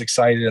everyone, everyone's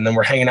excited. And then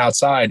we're hanging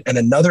outside. And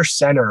another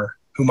center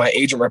who my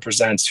agent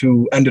represents,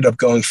 who ended up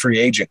going free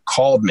agent,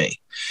 called me.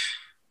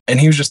 And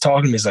he was just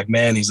talking to me. He's like,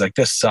 man,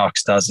 this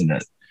sucks, doesn't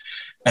it?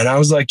 And I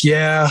was like,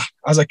 yeah.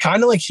 I was like,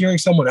 kind of like hearing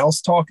someone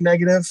else talk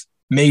negative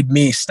made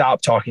me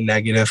stop talking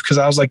negative. Cause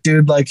I was like,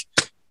 dude, like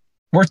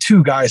we're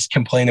 2 guys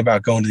complaining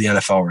about going to the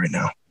NFL right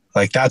now.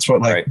 Like that's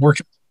what, like, right. We're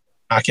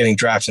not getting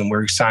drafted and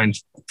we're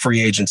signed free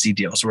agency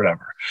deals or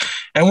whatever.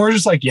 And we're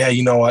just like, yeah,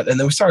 you know what? And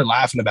then we started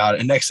laughing about it.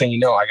 And next thing you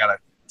know, I got a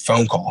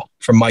phone call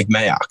from Mike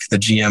Mayock, the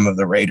GM of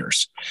the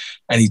Raiders.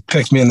 And he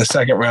picked me in the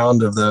 2nd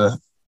round of the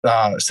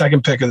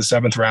 2nd pick of the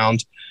 7th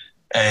round.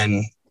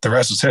 And the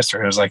rest was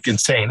history. It was like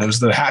insane. It was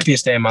the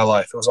happiest day of my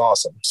life. It was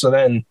awesome. So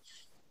then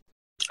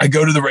I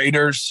go to the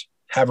Raiders,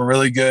 have a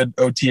really good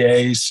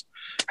OTAs,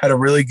 had a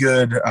really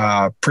good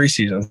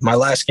preseason. My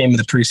last game of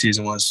the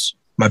preseason was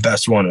my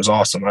best one. It was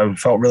awesome. I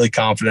felt really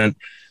confident.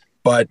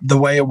 But the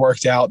way it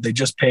worked out, they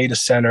just paid a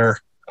center,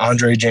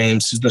 Andre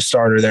James, who's the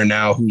starter there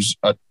now, who's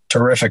a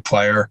terrific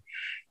player.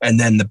 And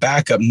then the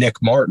backup,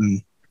 Nick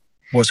Martin,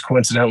 was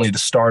coincidentally the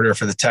starter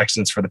for the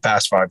Texans for the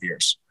past 5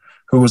 years,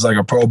 who was like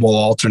a Pro Bowl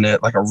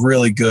alternate, like a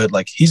really good,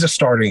 like he's a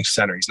starting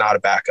center. He's not a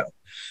backup.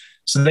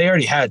 So they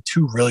already had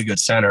 2 really good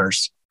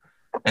centers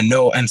so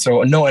no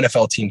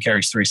NFL team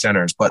carries 3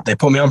 centers, but they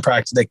put me on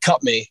practice. They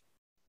cut me,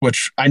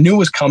 which I knew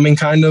was coming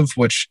kind of,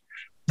 which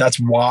that's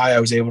why I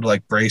was able to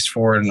like brace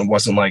for it. And it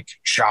wasn't like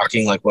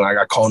shocking. Like when I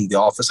got called into the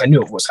office, I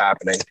knew it was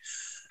happening.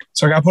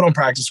 So I got put on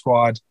practice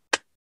squad.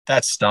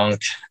 That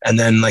stunk. And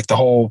then like the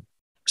whole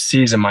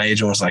season, my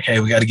agent was like, hey,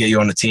 we got to get you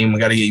on the team. We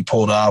got to get you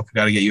pulled up. We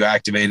got to get you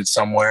activated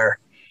somewhere.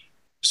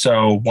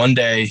 So one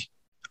day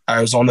I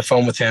was on the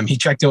phone with him. He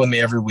checked in with me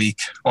every week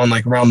on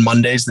like around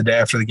Mondays, the day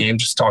after the game,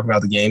 just talking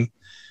about the game.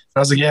 I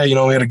was like, yeah,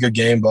 we had a good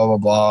game, blah, blah,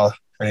 blah.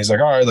 And he's like,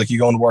 all right, like, you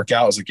going to work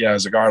out? I was like, yeah. I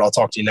was like, all right, I'll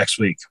talk to you next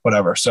week,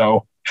 whatever.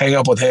 So hang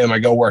up with him. I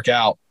go work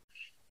out.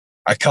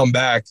 I come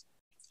back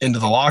into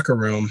the locker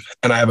room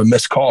and I have a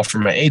missed call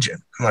from my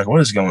agent. I'm like,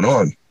 what is going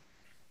on?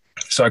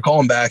 So I call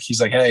him back. He's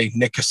like, hey,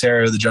 Nick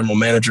Casario, the general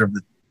manager of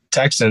the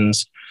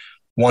Texans,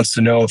 wants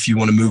to know if you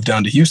want to move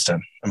down to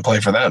Houston and play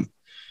for them.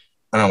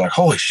 And I'm like,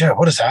 holy shit,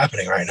 what is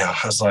happening right now?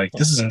 I was like,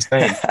 this is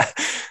insane.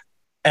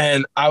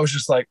 And I was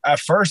just like, at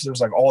first, it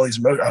was like all these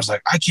emotions. I was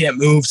like, I can't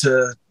move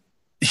to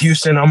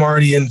Houston. I'm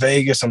already in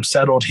Vegas. I'm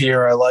settled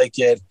here. I like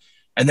it.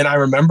 And then I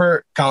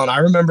remember, Colin,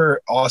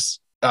 us,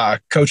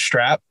 Coach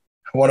Strap,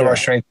 one of our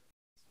strength,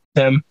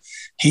 him,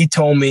 he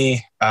told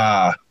me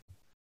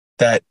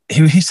that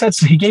he said,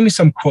 he gave me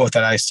some quote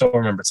that I still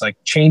remember. It's like,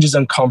 change is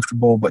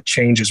uncomfortable, but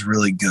change is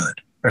really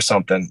good, or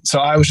something. So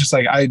I was just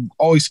like, I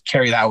always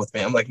carry that with me.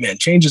 I'm like, man,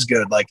 change is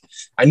good. Like,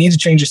 I need to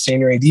change the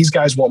scenery. These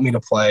guys want me to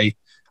play.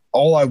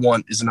 All I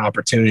want is an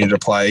opportunity to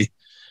play.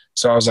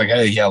 So I was like,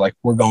 hey, yeah, like,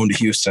 we're going to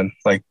Houston,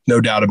 like,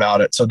 no doubt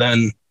about it. So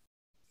then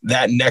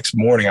that next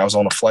morning I was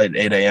on a flight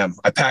at 8 a.m.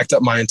 I packed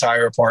up my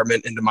entire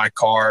apartment into my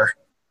car,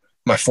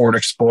 my Ford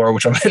Explorer,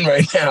 which I'm in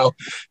right now,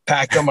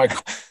 packed up my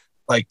car,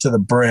 like, to the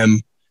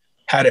brim,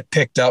 had it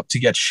picked up to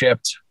get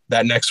shipped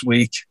that next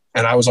week.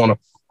 And I was on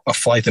a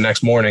flight the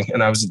next morning,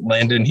 and I was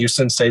landed in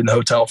Houston, stayed in the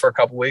hotel for a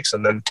couple of weeks,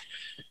 and then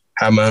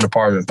had my own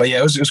apartment. But yeah,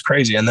 it was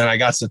crazy. And then I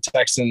got to the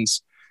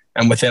Texans,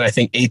 and within, I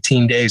think,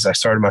 18 days, I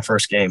started my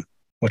first game,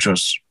 which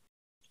was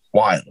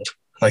wild.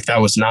 Like,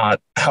 that was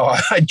not how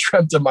I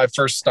dreamt of my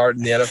first start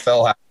in the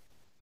NFL.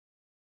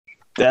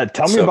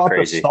 Tell me about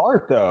crazy. The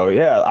start, though.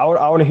 Yeah, I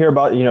want to hear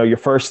about, your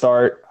first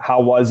start. How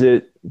was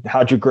it?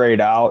 How'd you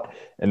grade out?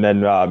 And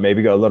then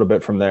maybe go a little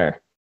bit from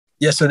there.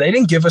 Yeah, so they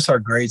didn't give us our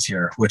grades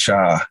here, which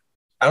I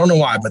don't know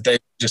why, but they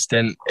just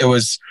didn't. It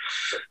was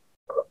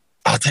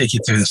 – I'll take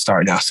you through the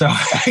start now. So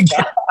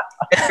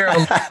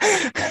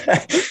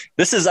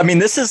this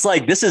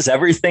is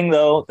everything,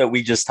 though, that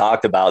we just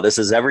talked about. This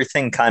is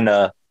everything kind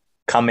of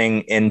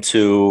coming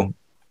into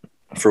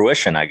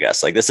fruition, I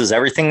guess. Like, this is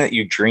everything that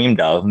you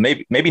dreamed of.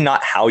 Maybe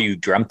not how you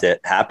dreamt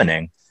it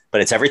happening,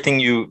 but it's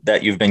everything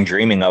that you've been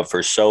dreaming of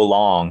for so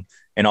long,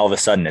 and all of a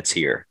sudden it's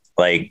here.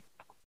 Like,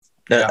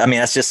 yeah. I mean,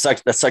 that's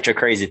such a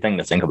crazy thing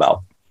to think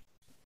about.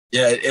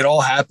 Yeah, it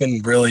all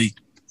happened really,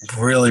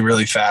 really,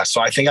 really fast.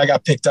 So I think I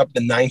got picked up the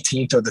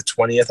 19th or the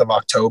 20th of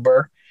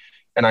October,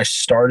 and I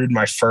started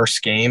my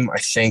first game, I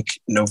think,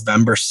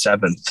 November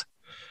 7th.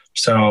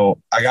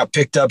 So I got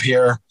picked up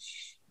here.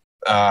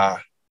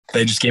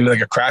 They just gave me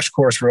like a crash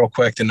course real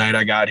quick the night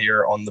I got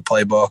here on the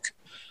playbook.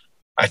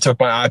 I took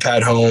my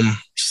iPad home,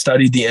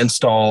 studied the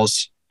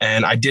installs,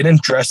 and I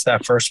didn't dress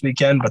that first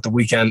weekend, but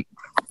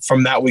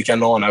from that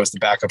weekend on, I was the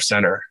backup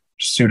center,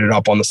 suited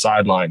up on the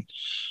sideline.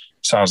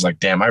 So I was like,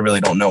 damn, I really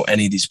don't know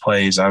any of these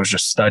plays. I was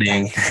just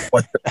studying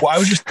what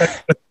the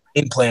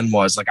game plan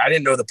was. Like, I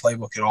didn't know the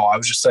playbook at all. I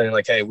was just saying,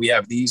 like, hey, we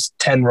have these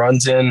 10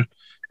 runs in,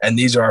 and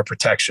these are our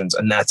protections,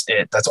 and that's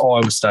it. That's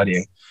all I was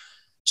studying.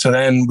 So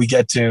then we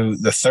get to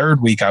the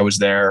third week I was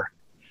there,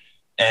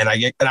 and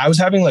I was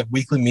having like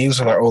weekly meetings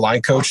with our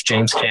O-line coach,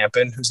 James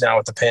Campen, who's now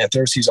with the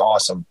Panthers. He's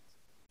awesome.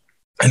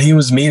 And he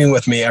was meeting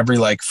with me every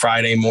like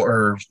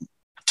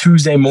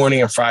Tuesday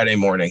morning and Friday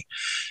morning.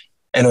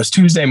 And it was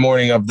Tuesday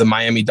morning of the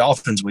Miami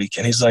Dolphins week.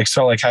 And he's like,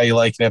 so like, how you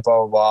liking it,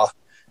 blah, blah, blah.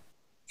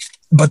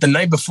 But the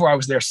night before I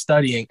was there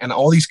studying, and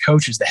all these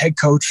coaches, the head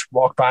coach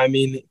walked by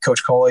me,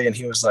 Coach Coley, and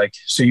he was like,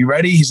 so you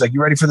ready? He's like,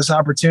 you ready for this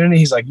opportunity?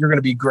 He's like, you're going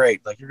to be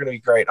great. Like, you're going to be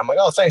great. I'm like,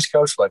 oh, thanks,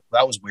 coach. Like,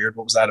 that was weird.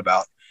 What was that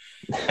about?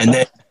 And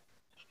then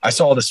I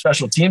saw the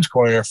special teams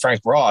coordinator,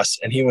 Frank Ross,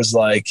 and he was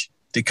like,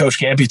 did Coach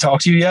Campy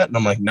talk to you yet? And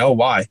I'm like, no,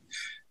 why?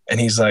 And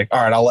he's like,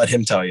 all right, I'll let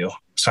him tell you.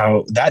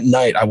 So that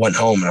night I went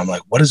home and I'm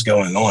like, what is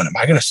going on? Am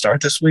I going to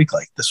start this week?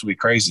 Like, this will be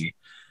crazy.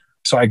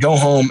 So I go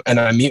home and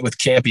I meet with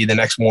Campy the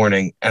next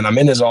morning, and I'm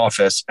in his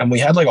office, and we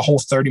had like a whole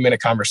 30-minute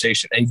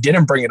conversation, and he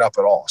didn't bring it up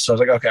at all. So I was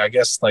like, okay, I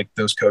guess like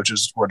those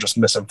coaches were just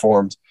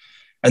misinformed.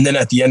 And then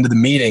at the end of the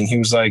meeting, he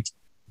was like,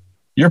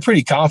 you're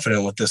pretty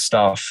confident with this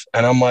stuff.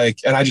 And I'm like,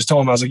 and I just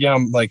told him, I was like, yeah,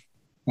 I'm like,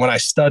 when I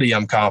study,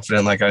 I'm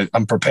confident. Like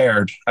I'm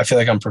prepared. I feel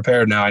like I'm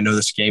prepared now. I know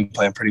this game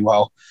plan pretty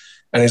well.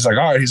 And he's like,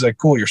 all right. He's like,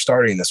 cool, you're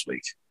starting this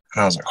week.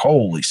 And I was like,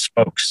 holy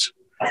smokes.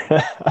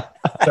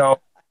 So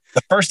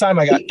the first time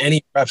I got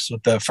any reps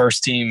with the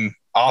first team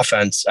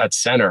offense at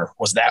center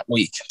was that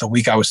week, the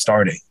week I was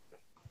starting.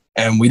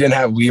 And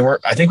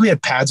I think we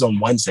had pads on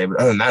Wednesday, but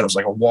other than that, it was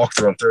like a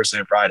walkthrough on Thursday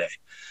and Friday.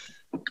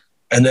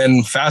 And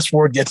then fast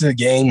forward, get to the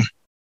game.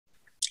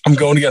 I'm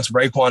going against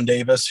Raekwon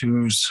Davis,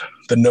 who's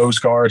the nose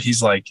guard.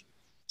 He's like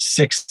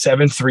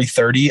 6'7",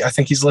 330, I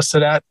think he's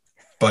listed at,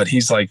 but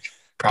he's like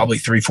probably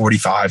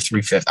 345,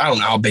 350. I don't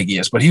know how big he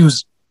is, but he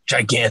was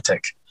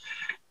gigantic.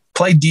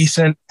 Played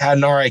decent, had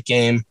an all right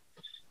game.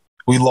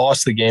 We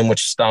lost the game,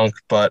 which stunk,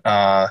 but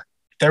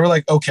they were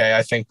like, okay,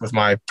 I think with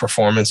my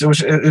performance, it was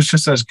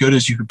just as good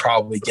as you could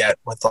probably get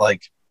with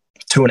like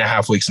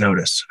 2.5 weeks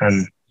notice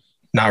and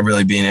not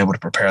really being able to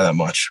prepare that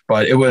much.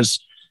 But it was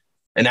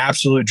an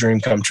absolute dream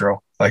come true.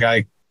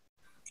 Like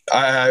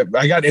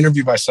I got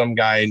interviewed by some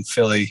guy in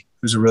Philly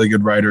who's a really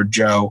good writer,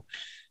 Joe,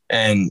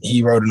 and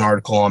he wrote an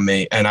article on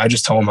me. And I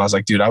just told him, I was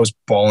like, dude, I was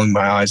bawling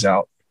my eyes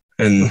out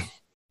and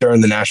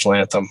during the national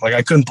anthem. Like,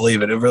 I couldn't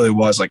believe it. It really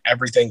was like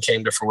everything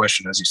came to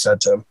fruition, as you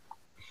said to him.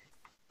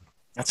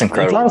 That's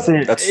incredible.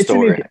 Honestly, that's a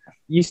story.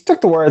 You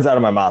took the words out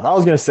of my mouth. I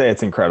was going to say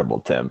it's incredible,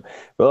 Tim,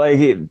 but like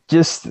it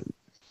just,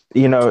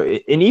 and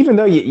even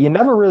though you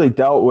never really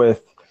dealt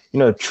with,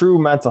 true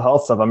mental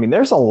health stuff. I mean,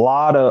 there's a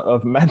lot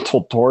of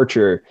mental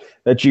torture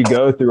that you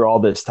go through all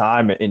this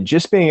time, and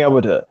just being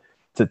able to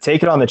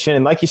take it on the chin.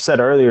 And like you said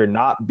earlier,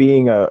 not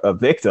being a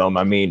victim.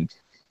 I mean,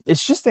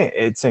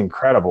 it's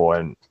incredible.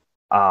 And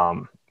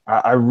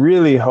I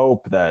really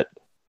hope that,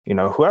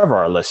 whoever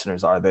our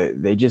listeners are,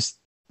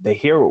 they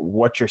hear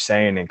what you're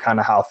saying and kind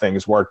of how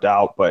things worked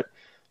out, but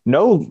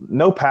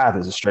no path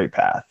is a straight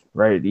path,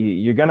 right?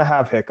 You're going to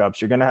have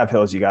hiccups. You're going to have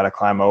hills you got to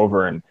climb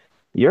over. And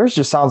yours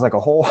just sounds like a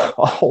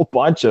whole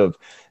bunch of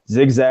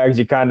zigzags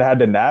you kind of had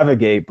to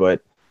navigate,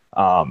 but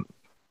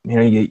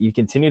you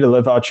continue to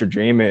live out your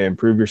dream and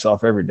improve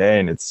yourself every day.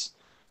 And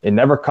it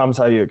never comes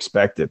how you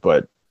expect it,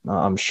 but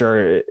I'm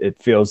sure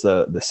it feels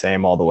the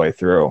same all the way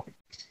through.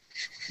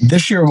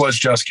 This year was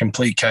just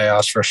complete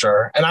chaos for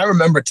sure. And I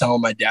remember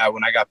telling my dad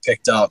when I got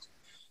picked up,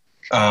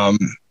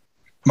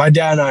 my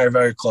dad and I are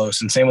very close,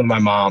 and same with my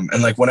mom.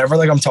 And like, whenever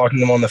like I'm talking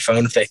to them on the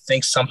phone, if they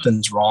think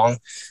something's wrong,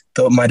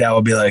 my dad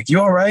will be like,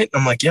 "You all right?"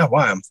 I'm like, "Yeah,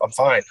 why? I'm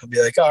fine." He'll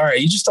be like, "All right,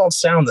 you just don't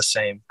sound the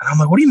same." And I'm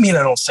like, "What do you mean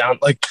I don't sound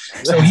like?"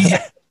 So he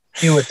had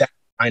to deal with that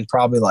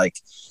probably like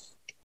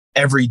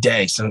every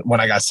day since when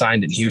I got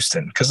signed in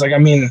Houston. Because like, I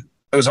mean,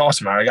 it was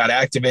awesome. I got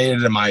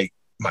activated, and my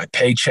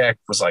paycheck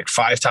was like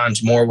 5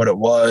 times more what it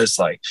was.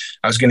 Like,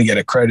 I was going to get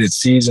a credited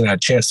season, had a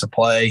chance to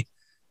play.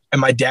 And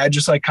my dad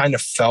just like kind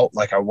of felt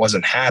like I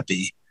wasn't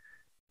happy.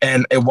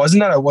 And it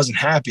wasn't that I wasn't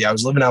happy. I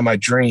was living out my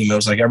dream. It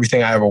was like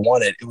everything I ever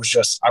wanted. It was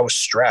just, I was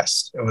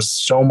stressed. It was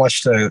so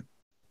much to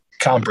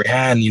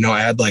comprehend.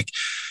 I had like,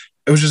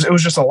 it was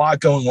just a lot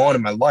going on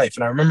in my life.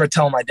 And I remember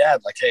telling my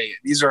dad, like, hey,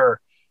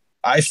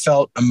 I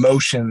felt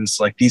emotions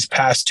like these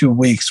past 2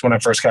 weeks when I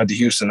first got to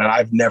Houston that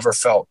I've never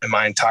felt in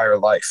my entire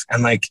life.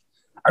 And like,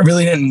 I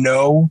really didn't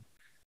know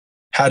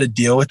how to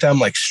deal with them,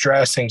 like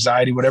stress,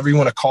 anxiety, whatever you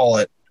want to call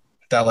it,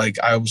 that like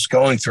I was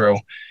going through.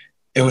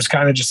 It was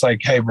kind of just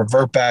like, hey,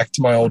 revert back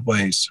to my old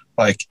ways.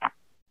 Like,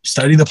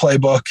 study the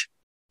playbook,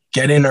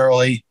 get in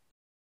early,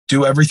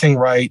 do everything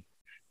right,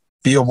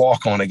 be a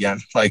walk-on again.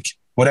 Like,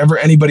 whatever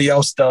anybody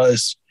else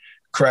does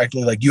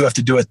correctly, like, you have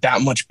to do it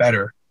that much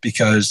better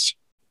because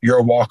you're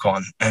a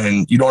walk-on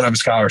and you don't have a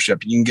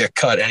scholarship. You can get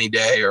cut any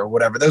day or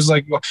whatever. These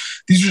are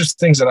just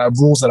things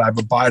rules that I've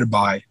abided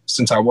by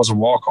since I was a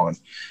walk-on.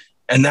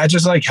 And that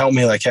just like helped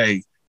me, like,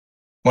 hey,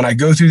 when I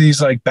go through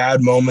these like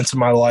bad moments in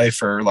my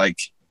life or like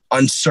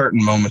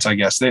uncertain moments, I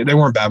guess they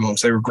weren't bad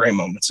moments. They were great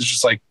moments. It's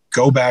just like,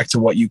 go back to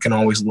what you can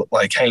always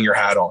like hang your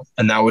hat on.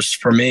 And that was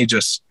for me,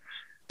 just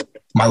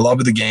my love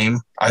of the game.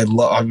 I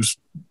was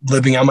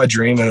living out my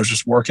dream and I was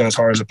just working as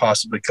hard as I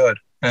possibly could.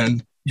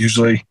 And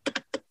usually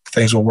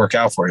things will work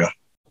out for you.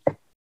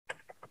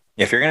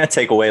 If you're going to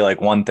take away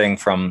like one thing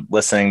from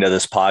listening to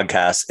this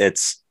podcast,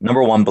 it's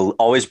number one,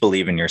 always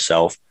believe in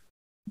yourself.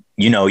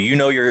 You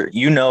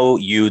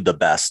the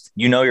best.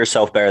 You know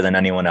yourself better than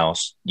anyone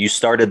else. You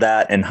started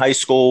that in high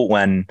school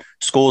when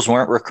schools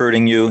weren't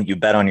recruiting you. You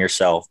bet on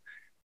yourself.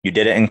 You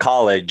did it in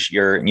college.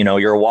 You're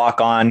a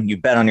walk-on. You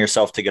bet on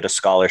yourself to get a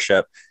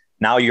scholarship.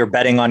 Now you're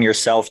betting on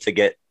yourself to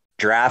get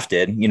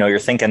drafted. You're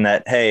thinking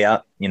that, hey,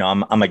 I'm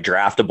a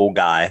draftable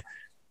guy.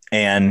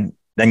 And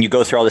then you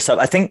go through all this stuff.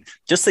 I think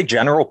just the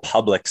general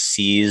public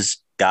sees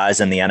guys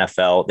in the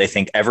NFL. They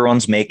think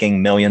everyone's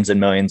making millions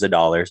and millions of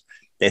dollars.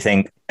 They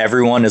think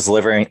everyone is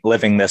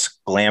living this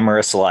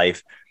glamorous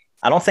life.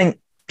 I don't think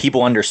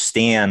people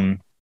understand,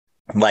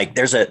 like,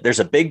 there's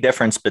a big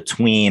difference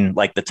between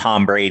like the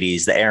Tom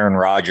Brady's, the Aaron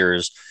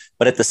Rodgers,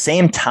 but at the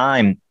same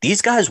time,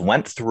 these guys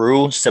went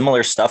through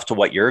similar stuff to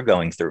what you're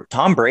going through.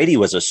 Tom Brady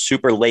was a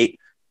super late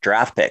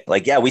draft pick.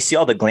 Like, yeah, we see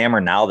all the glamour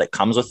now that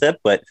comes with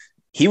it, but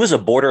he was a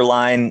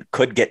borderline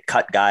could get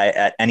cut guy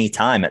at any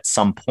time at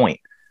some point,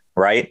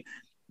 right?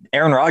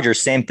 Aaron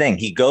Rodgers, same thing.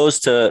 He goes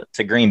to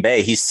Green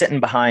Bay. He's sitting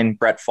behind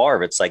Brett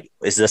Favre. It's like,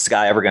 is this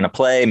guy ever going to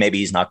play? Maybe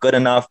he's not good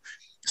enough.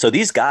 So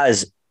these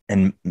guys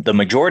and the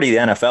majority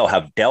of the NFL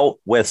have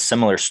dealt with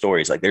similar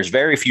stories. Like, there's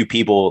very few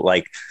people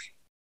like,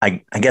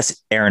 I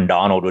guess Aaron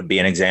Donald would be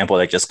an example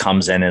that just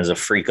comes in as a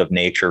freak of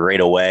nature right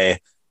away.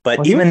 But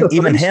well,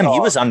 even him, he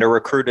was under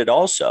recruited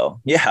also.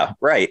 Yeah,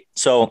 right.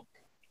 So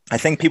I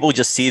think people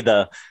just see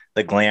the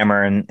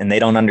glamour and they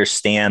don't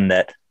understand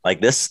that like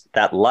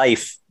that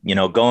life,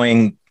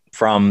 going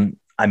from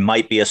I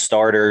might be a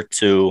starter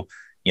to,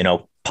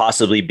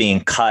 possibly being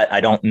cut. I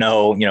don't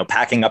know,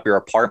 packing up your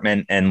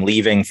apartment and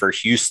leaving for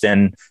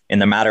Houston in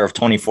the matter of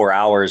 24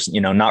 hours,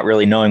 not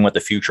really knowing what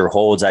the future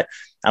holds. I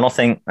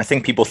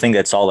think people think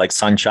it's all like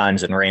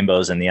sunshines and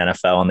rainbows in the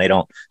NFL, and they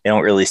don't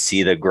really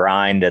see the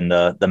grind and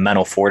the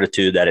mental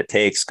fortitude that it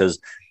takes. Because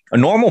a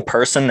normal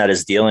person that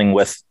is dealing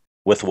with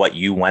what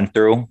you went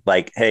through,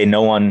 like, hey,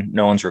 no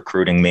one's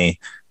recruiting me.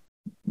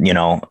 you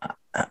know,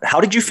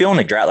 how did you feel in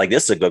the draft? Like,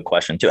 this is a good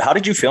question too. How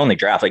did you feel in the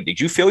draft? Like, did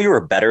you feel you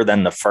were better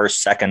than the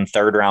first, second,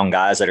 third round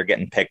guys that are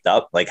getting picked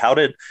up? Like, how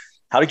did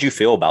you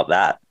feel about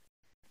that?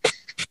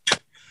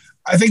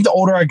 I think the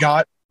older I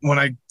got, when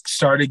I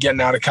started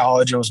getting out of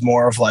college, it was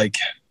more of like,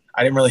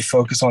 I didn't really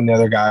focus on the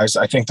other guys.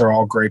 I think they're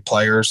all great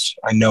players.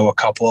 I know a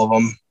couple of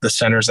them, the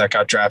centers that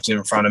got drafted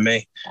in front of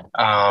me.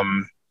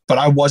 But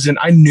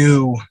I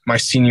knew my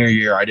senior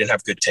year, I didn't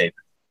have good tape.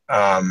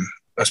 It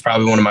was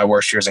probably one of my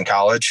worst years in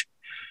college.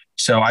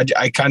 So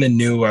I kind of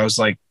knew. I was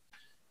like,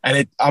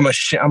 and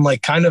I'm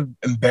like kind of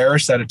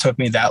embarrassed that it took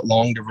me that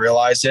long to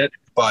realize it.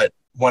 But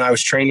when I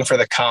was training for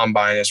the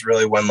combine is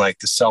really when like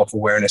the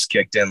self-awareness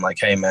kicked in, like,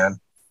 hey man,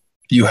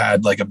 you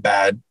had like a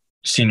bad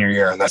senior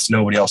year and that's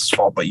nobody else's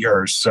fault but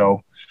yours.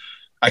 So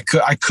I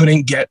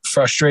couldn't get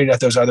frustrated at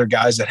those other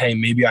guys that, hey,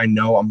 maybe I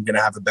know I'm going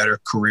to have a better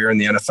career in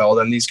the NFL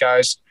than these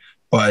guys,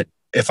 but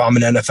if I'm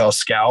an NFL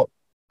scout,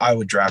 I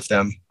would draft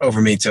them over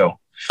me too.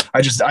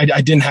 I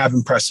didn't have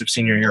impressive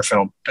senior year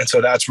film. And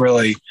so that's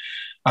really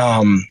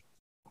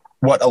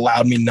what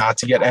allowed me not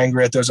to get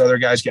angry at those other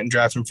guys getting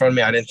drafted in front of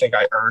me. I didn't think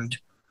I earned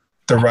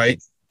the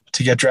right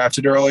to get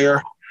drafted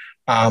earlier.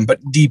 But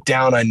deep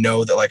down, I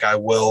know that like I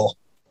will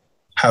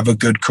have a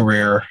good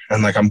career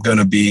and like I'm going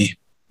to be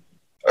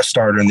a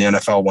starter in the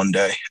NFL one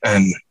day.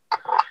 And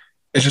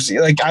it's just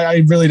like,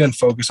 I really didn't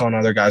focus on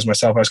other guys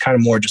myself. I was kind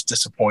of more just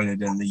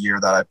disappointed in the year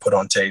that I put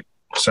on tape.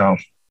 So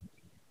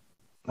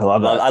I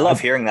love that. I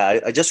love hearing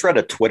that. I just read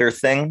a Twitter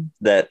thing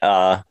that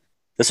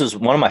this was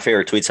one of my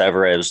favorite tweets I ever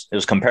read. It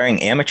was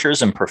comparing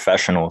amateurs and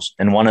professionals.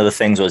 And one of the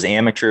things was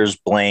amateurs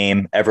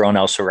blame everyone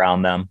else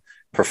around them.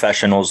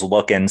 Professionals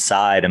look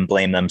inside and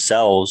blame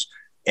themselves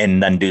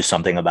and then do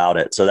something about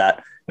it. So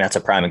that's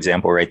a prime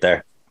example right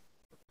there.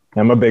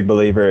 I'm a big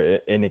believer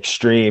in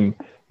extreme,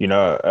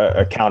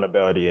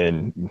 accountability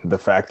and the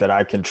fact that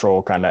I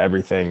control kind of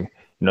everything,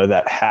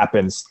 that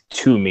happens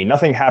to me.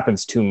 Nothing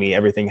happens to me.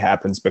 Everything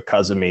happens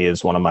because of me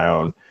is one of my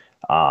own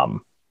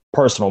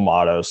personal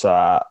mottos.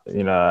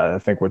 I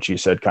think what you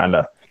said kind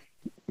of,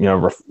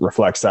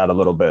 reflects that a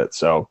little bit.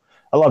 So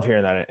I love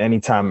hearing that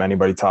anytime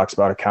anybody talks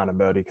about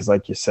accountability, because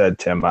like you said,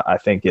 Tim, I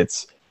think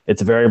it's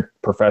a very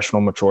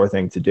professional, mature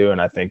thing to do.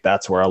 And I think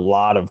that's where a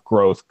lot of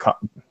growth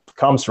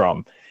comes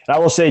from. And I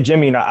will say,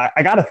 Jimmy,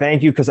 I got to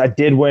thank you because I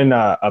did win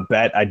a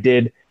bet. I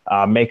did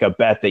make a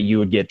bet that you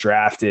would get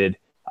drafted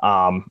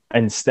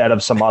instead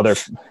of some other,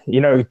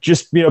 being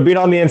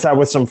on the inside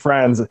with some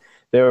friends.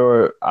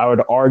 I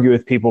would argue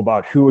with people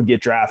about who would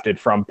get drafted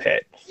from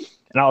Pitt.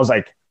 And I was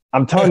like,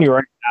 I'm telling you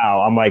right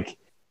now, I'm like,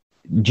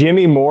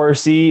 Jimmy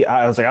Morrissey,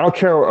 I was like, I don't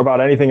care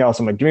about anything else.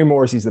 I'm like, Jimmy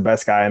Morrissey's the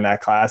best guy in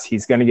that class.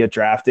 He's going to get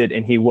drafted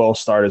and he will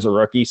start as a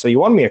rookie. So you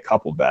won me a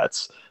couple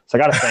bets. So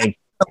I got to thank you.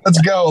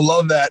 Let's go.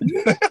 Love that.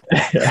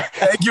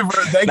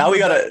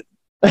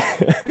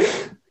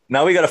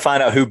 Now we got to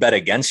find out who bet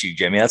against you,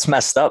 Jimmy. That's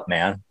messed up,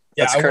 man.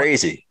 That's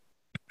crazy.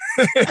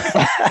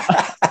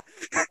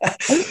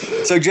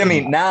 So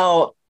Jimmy,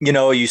 now,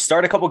 you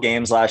start a couple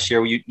games last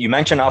year. You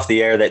mentioned off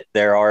the air that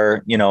there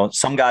are,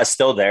 some guys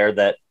still there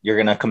that you're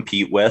going to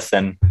compete with.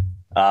 And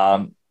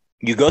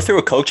you go through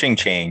a coaching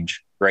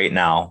change right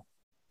now.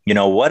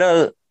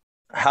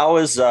 How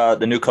is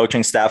the new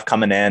coaching staff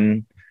coming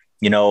in?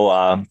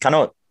 Kind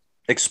of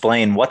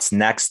explain what's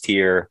next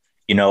here,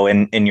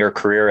 in your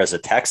career as a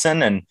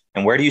Texan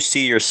and where do you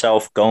see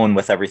yourself going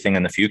with everything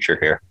in the future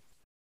here?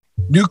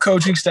 New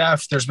coaching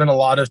staff. There's been a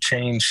lot of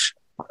change.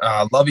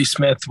 Lovie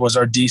Smith was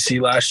our DC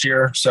last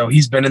year. So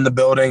he's been in the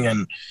building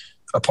and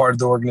a part of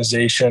the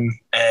organization.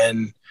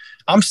 And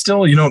I'm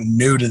still,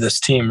 new to this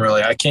team,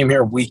 really. I came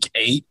here week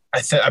 8,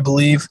 I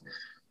believe.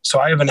 So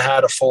I haven't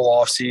had a full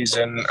off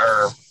season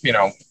or,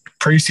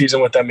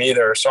 preseason with them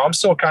either. So I'm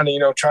still kind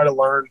of, trying to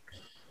learn,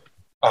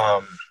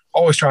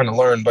 always trying to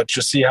learn, but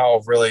just see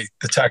how really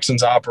the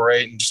Texans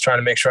operate and just trying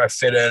to make sure I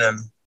fit in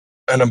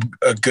and I'm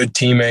a good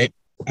teammate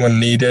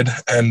when needed.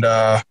 And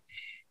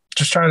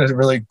just trying to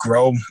really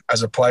grow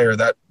as a player.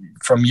 That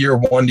from year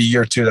 1 to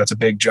year 2, that's a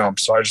big jump.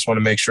 So I just want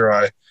to make sure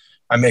I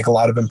make a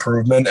lot of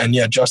improvement. And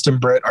yeah, Justin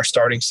Britt, our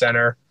starting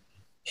center,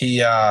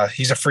 he's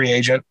a free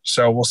agent.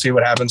 So we'll see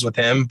what happens with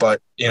him.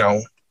 But,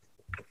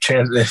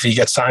 chance if he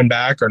gets signed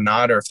back or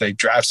not, or if they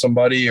draft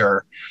somebody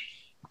or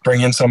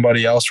bring in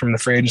somebody else from the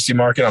free agency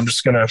market, I'm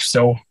just going to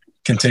still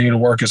continue to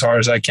work as hard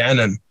as I can.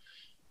 And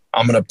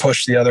I'm going to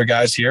push the other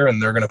guys here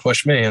and they're going to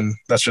push me. And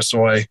that's just the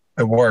way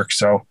it works.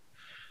 So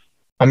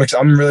I'm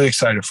really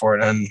excited for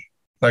it. And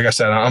like I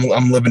said,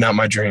 I'm living out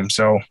my dream.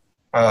 So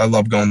I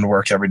love going to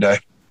work every day.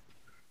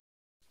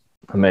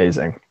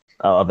 Amazing.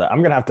 I love that. I'm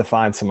going to have to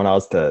find someone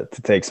else to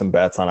take some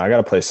bets on. I got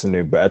to place some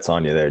new bets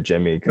on you there,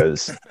 Jimmy,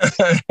 because,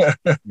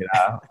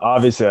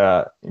 obviously,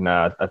 I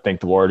think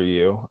the world of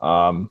you.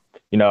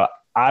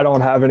 I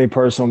don't have any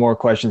personal more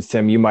questions,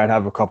 Tim. You might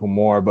have a couple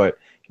more, but,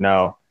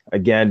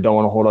 again, don't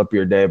want to hold up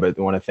your day, but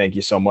I want to thank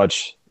you so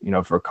much,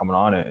 for coming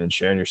on and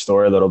sharing your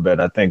story a little bit.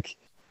 I think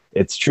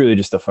it's truly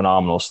just a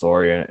phenomenal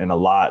story and a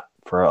lot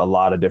for a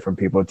lot of different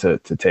people to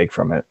take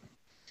from it.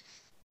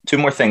 2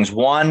 more things.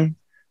 One,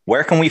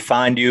 where can we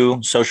find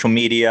you? Social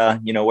media,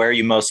 where are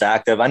you most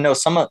active? I know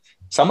some of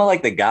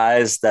like the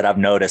guys that I've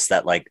noticed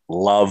that like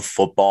love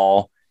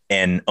football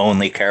and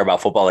only care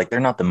about football. Like they're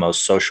not the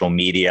most social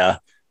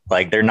media.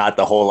 Like they're not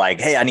the whole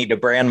like, hey, I need to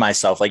brand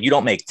myself. Like you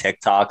don't make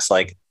TikToks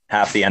like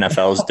half the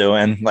NFL's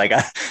doing. Like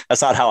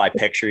that's not how I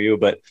picture you.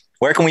 But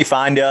where can we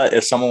find you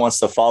if someone wants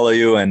to follow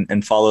you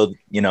and follow,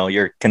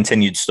 your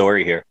continued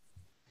story here?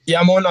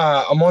 Yeah, I'm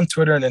on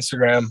Twitter and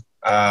Instagram.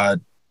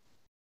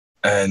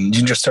 And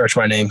you can just search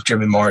my name,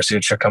 Jimmy Morrissey.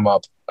 It should come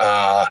up.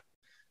 But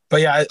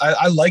yeah,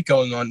 I like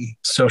going on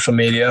social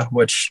media,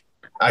 which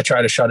I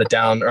try to shut it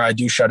down, or I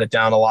do shut it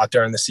down a lot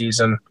during the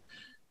season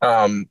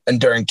and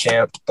during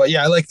camp. But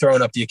yeah, I like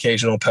throwing up the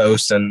occasional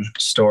post and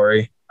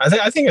story.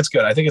 I think it's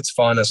good. I think it's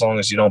fun as long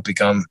as you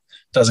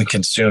doesn't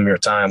consume your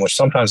time, which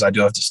sometimes I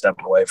do have to step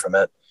away from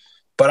it.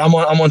 But I'm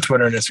on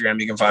Twitter and Instagram.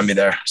 You can find me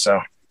there.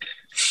 So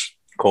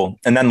cool.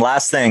 And then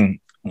last thing,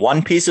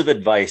 one piece of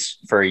advice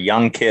for a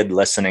young kid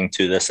listening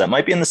to this that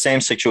might be in the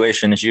same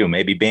situation as you,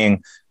 maybe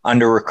being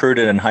under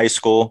recruited in high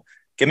school.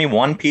 Give me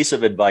one piece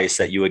of advice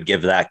that you would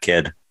give that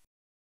kid.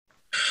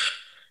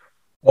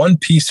 One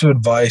piece of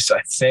advice,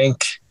 I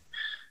think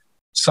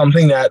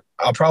something that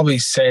I'll probably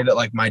say that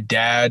like my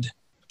dad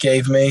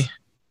gave me.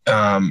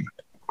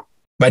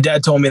 My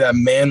dad told me that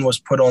man was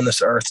put on this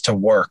earth to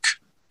work,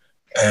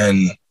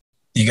 and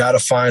you got to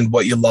find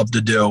what you love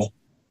to do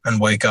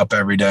and wake up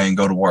every day and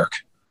go to work.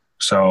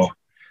 So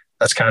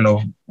that's kind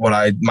of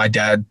what my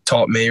dad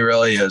taught me,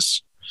 really,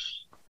 is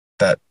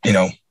that,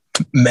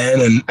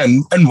 men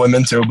and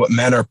women too, but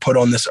men are put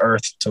on this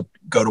earth to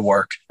go to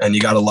work, and you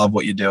got to love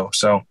what you do.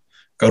 So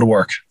go to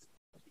work.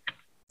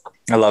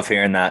 I love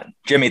hearing that.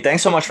 Jimmy,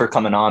 thanks so much for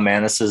coming on,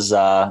 man. This is,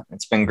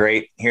 it's been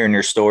great hearing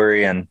your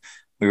story, and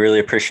we really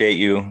appreciate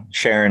you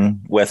sharing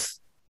with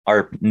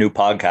our new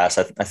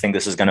podcast. I think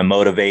this is going to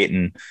motivate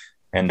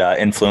and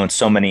influence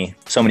so many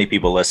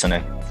people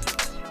listening.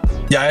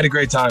 Yeah, I had a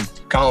great time.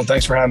 Colin,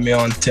 thanks for having me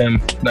on.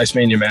 Tim, nice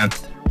meeting you, man.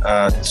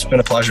 It's been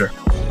a pleasure.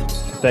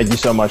 Thank you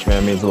so much,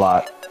 man. It means a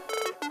lot.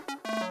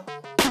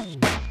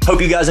 Hope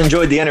you guys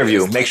enjoyed the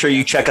interview. Make sure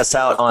you check us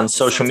out on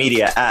social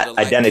media at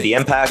Identity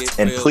Impact.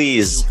 And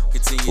please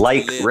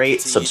like,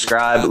 rate,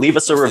 subscribe, leave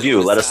us a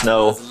review. Let us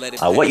know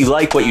what you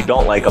like, what you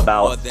don't like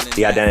about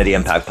the Identity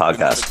Impact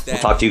podcast. We'll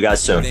talk to you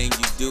guys soon.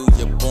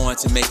 You're born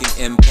to make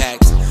an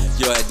impact.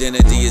 Your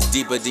identity is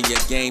deeper than your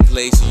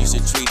gameplay, so you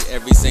should treat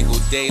every single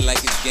day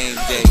like it's game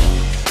day.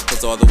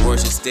 Cause all the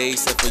words should stay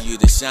set for you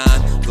to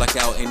shine. Block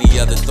out any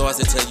other thoughts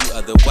that tell you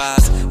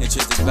otherwise.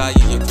 Intrinsic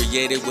value you're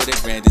created with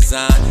a grand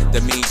design.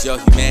 That means your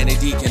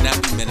humanity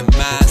cannot be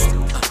minimized.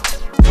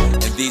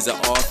 And these are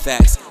all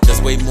facts.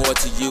 There's way more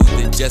to you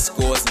than just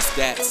scores and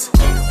stats.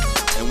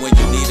 And when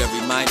you need a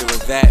reminder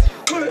of that,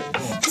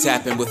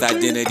 tap in with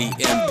Identity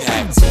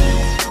Impact.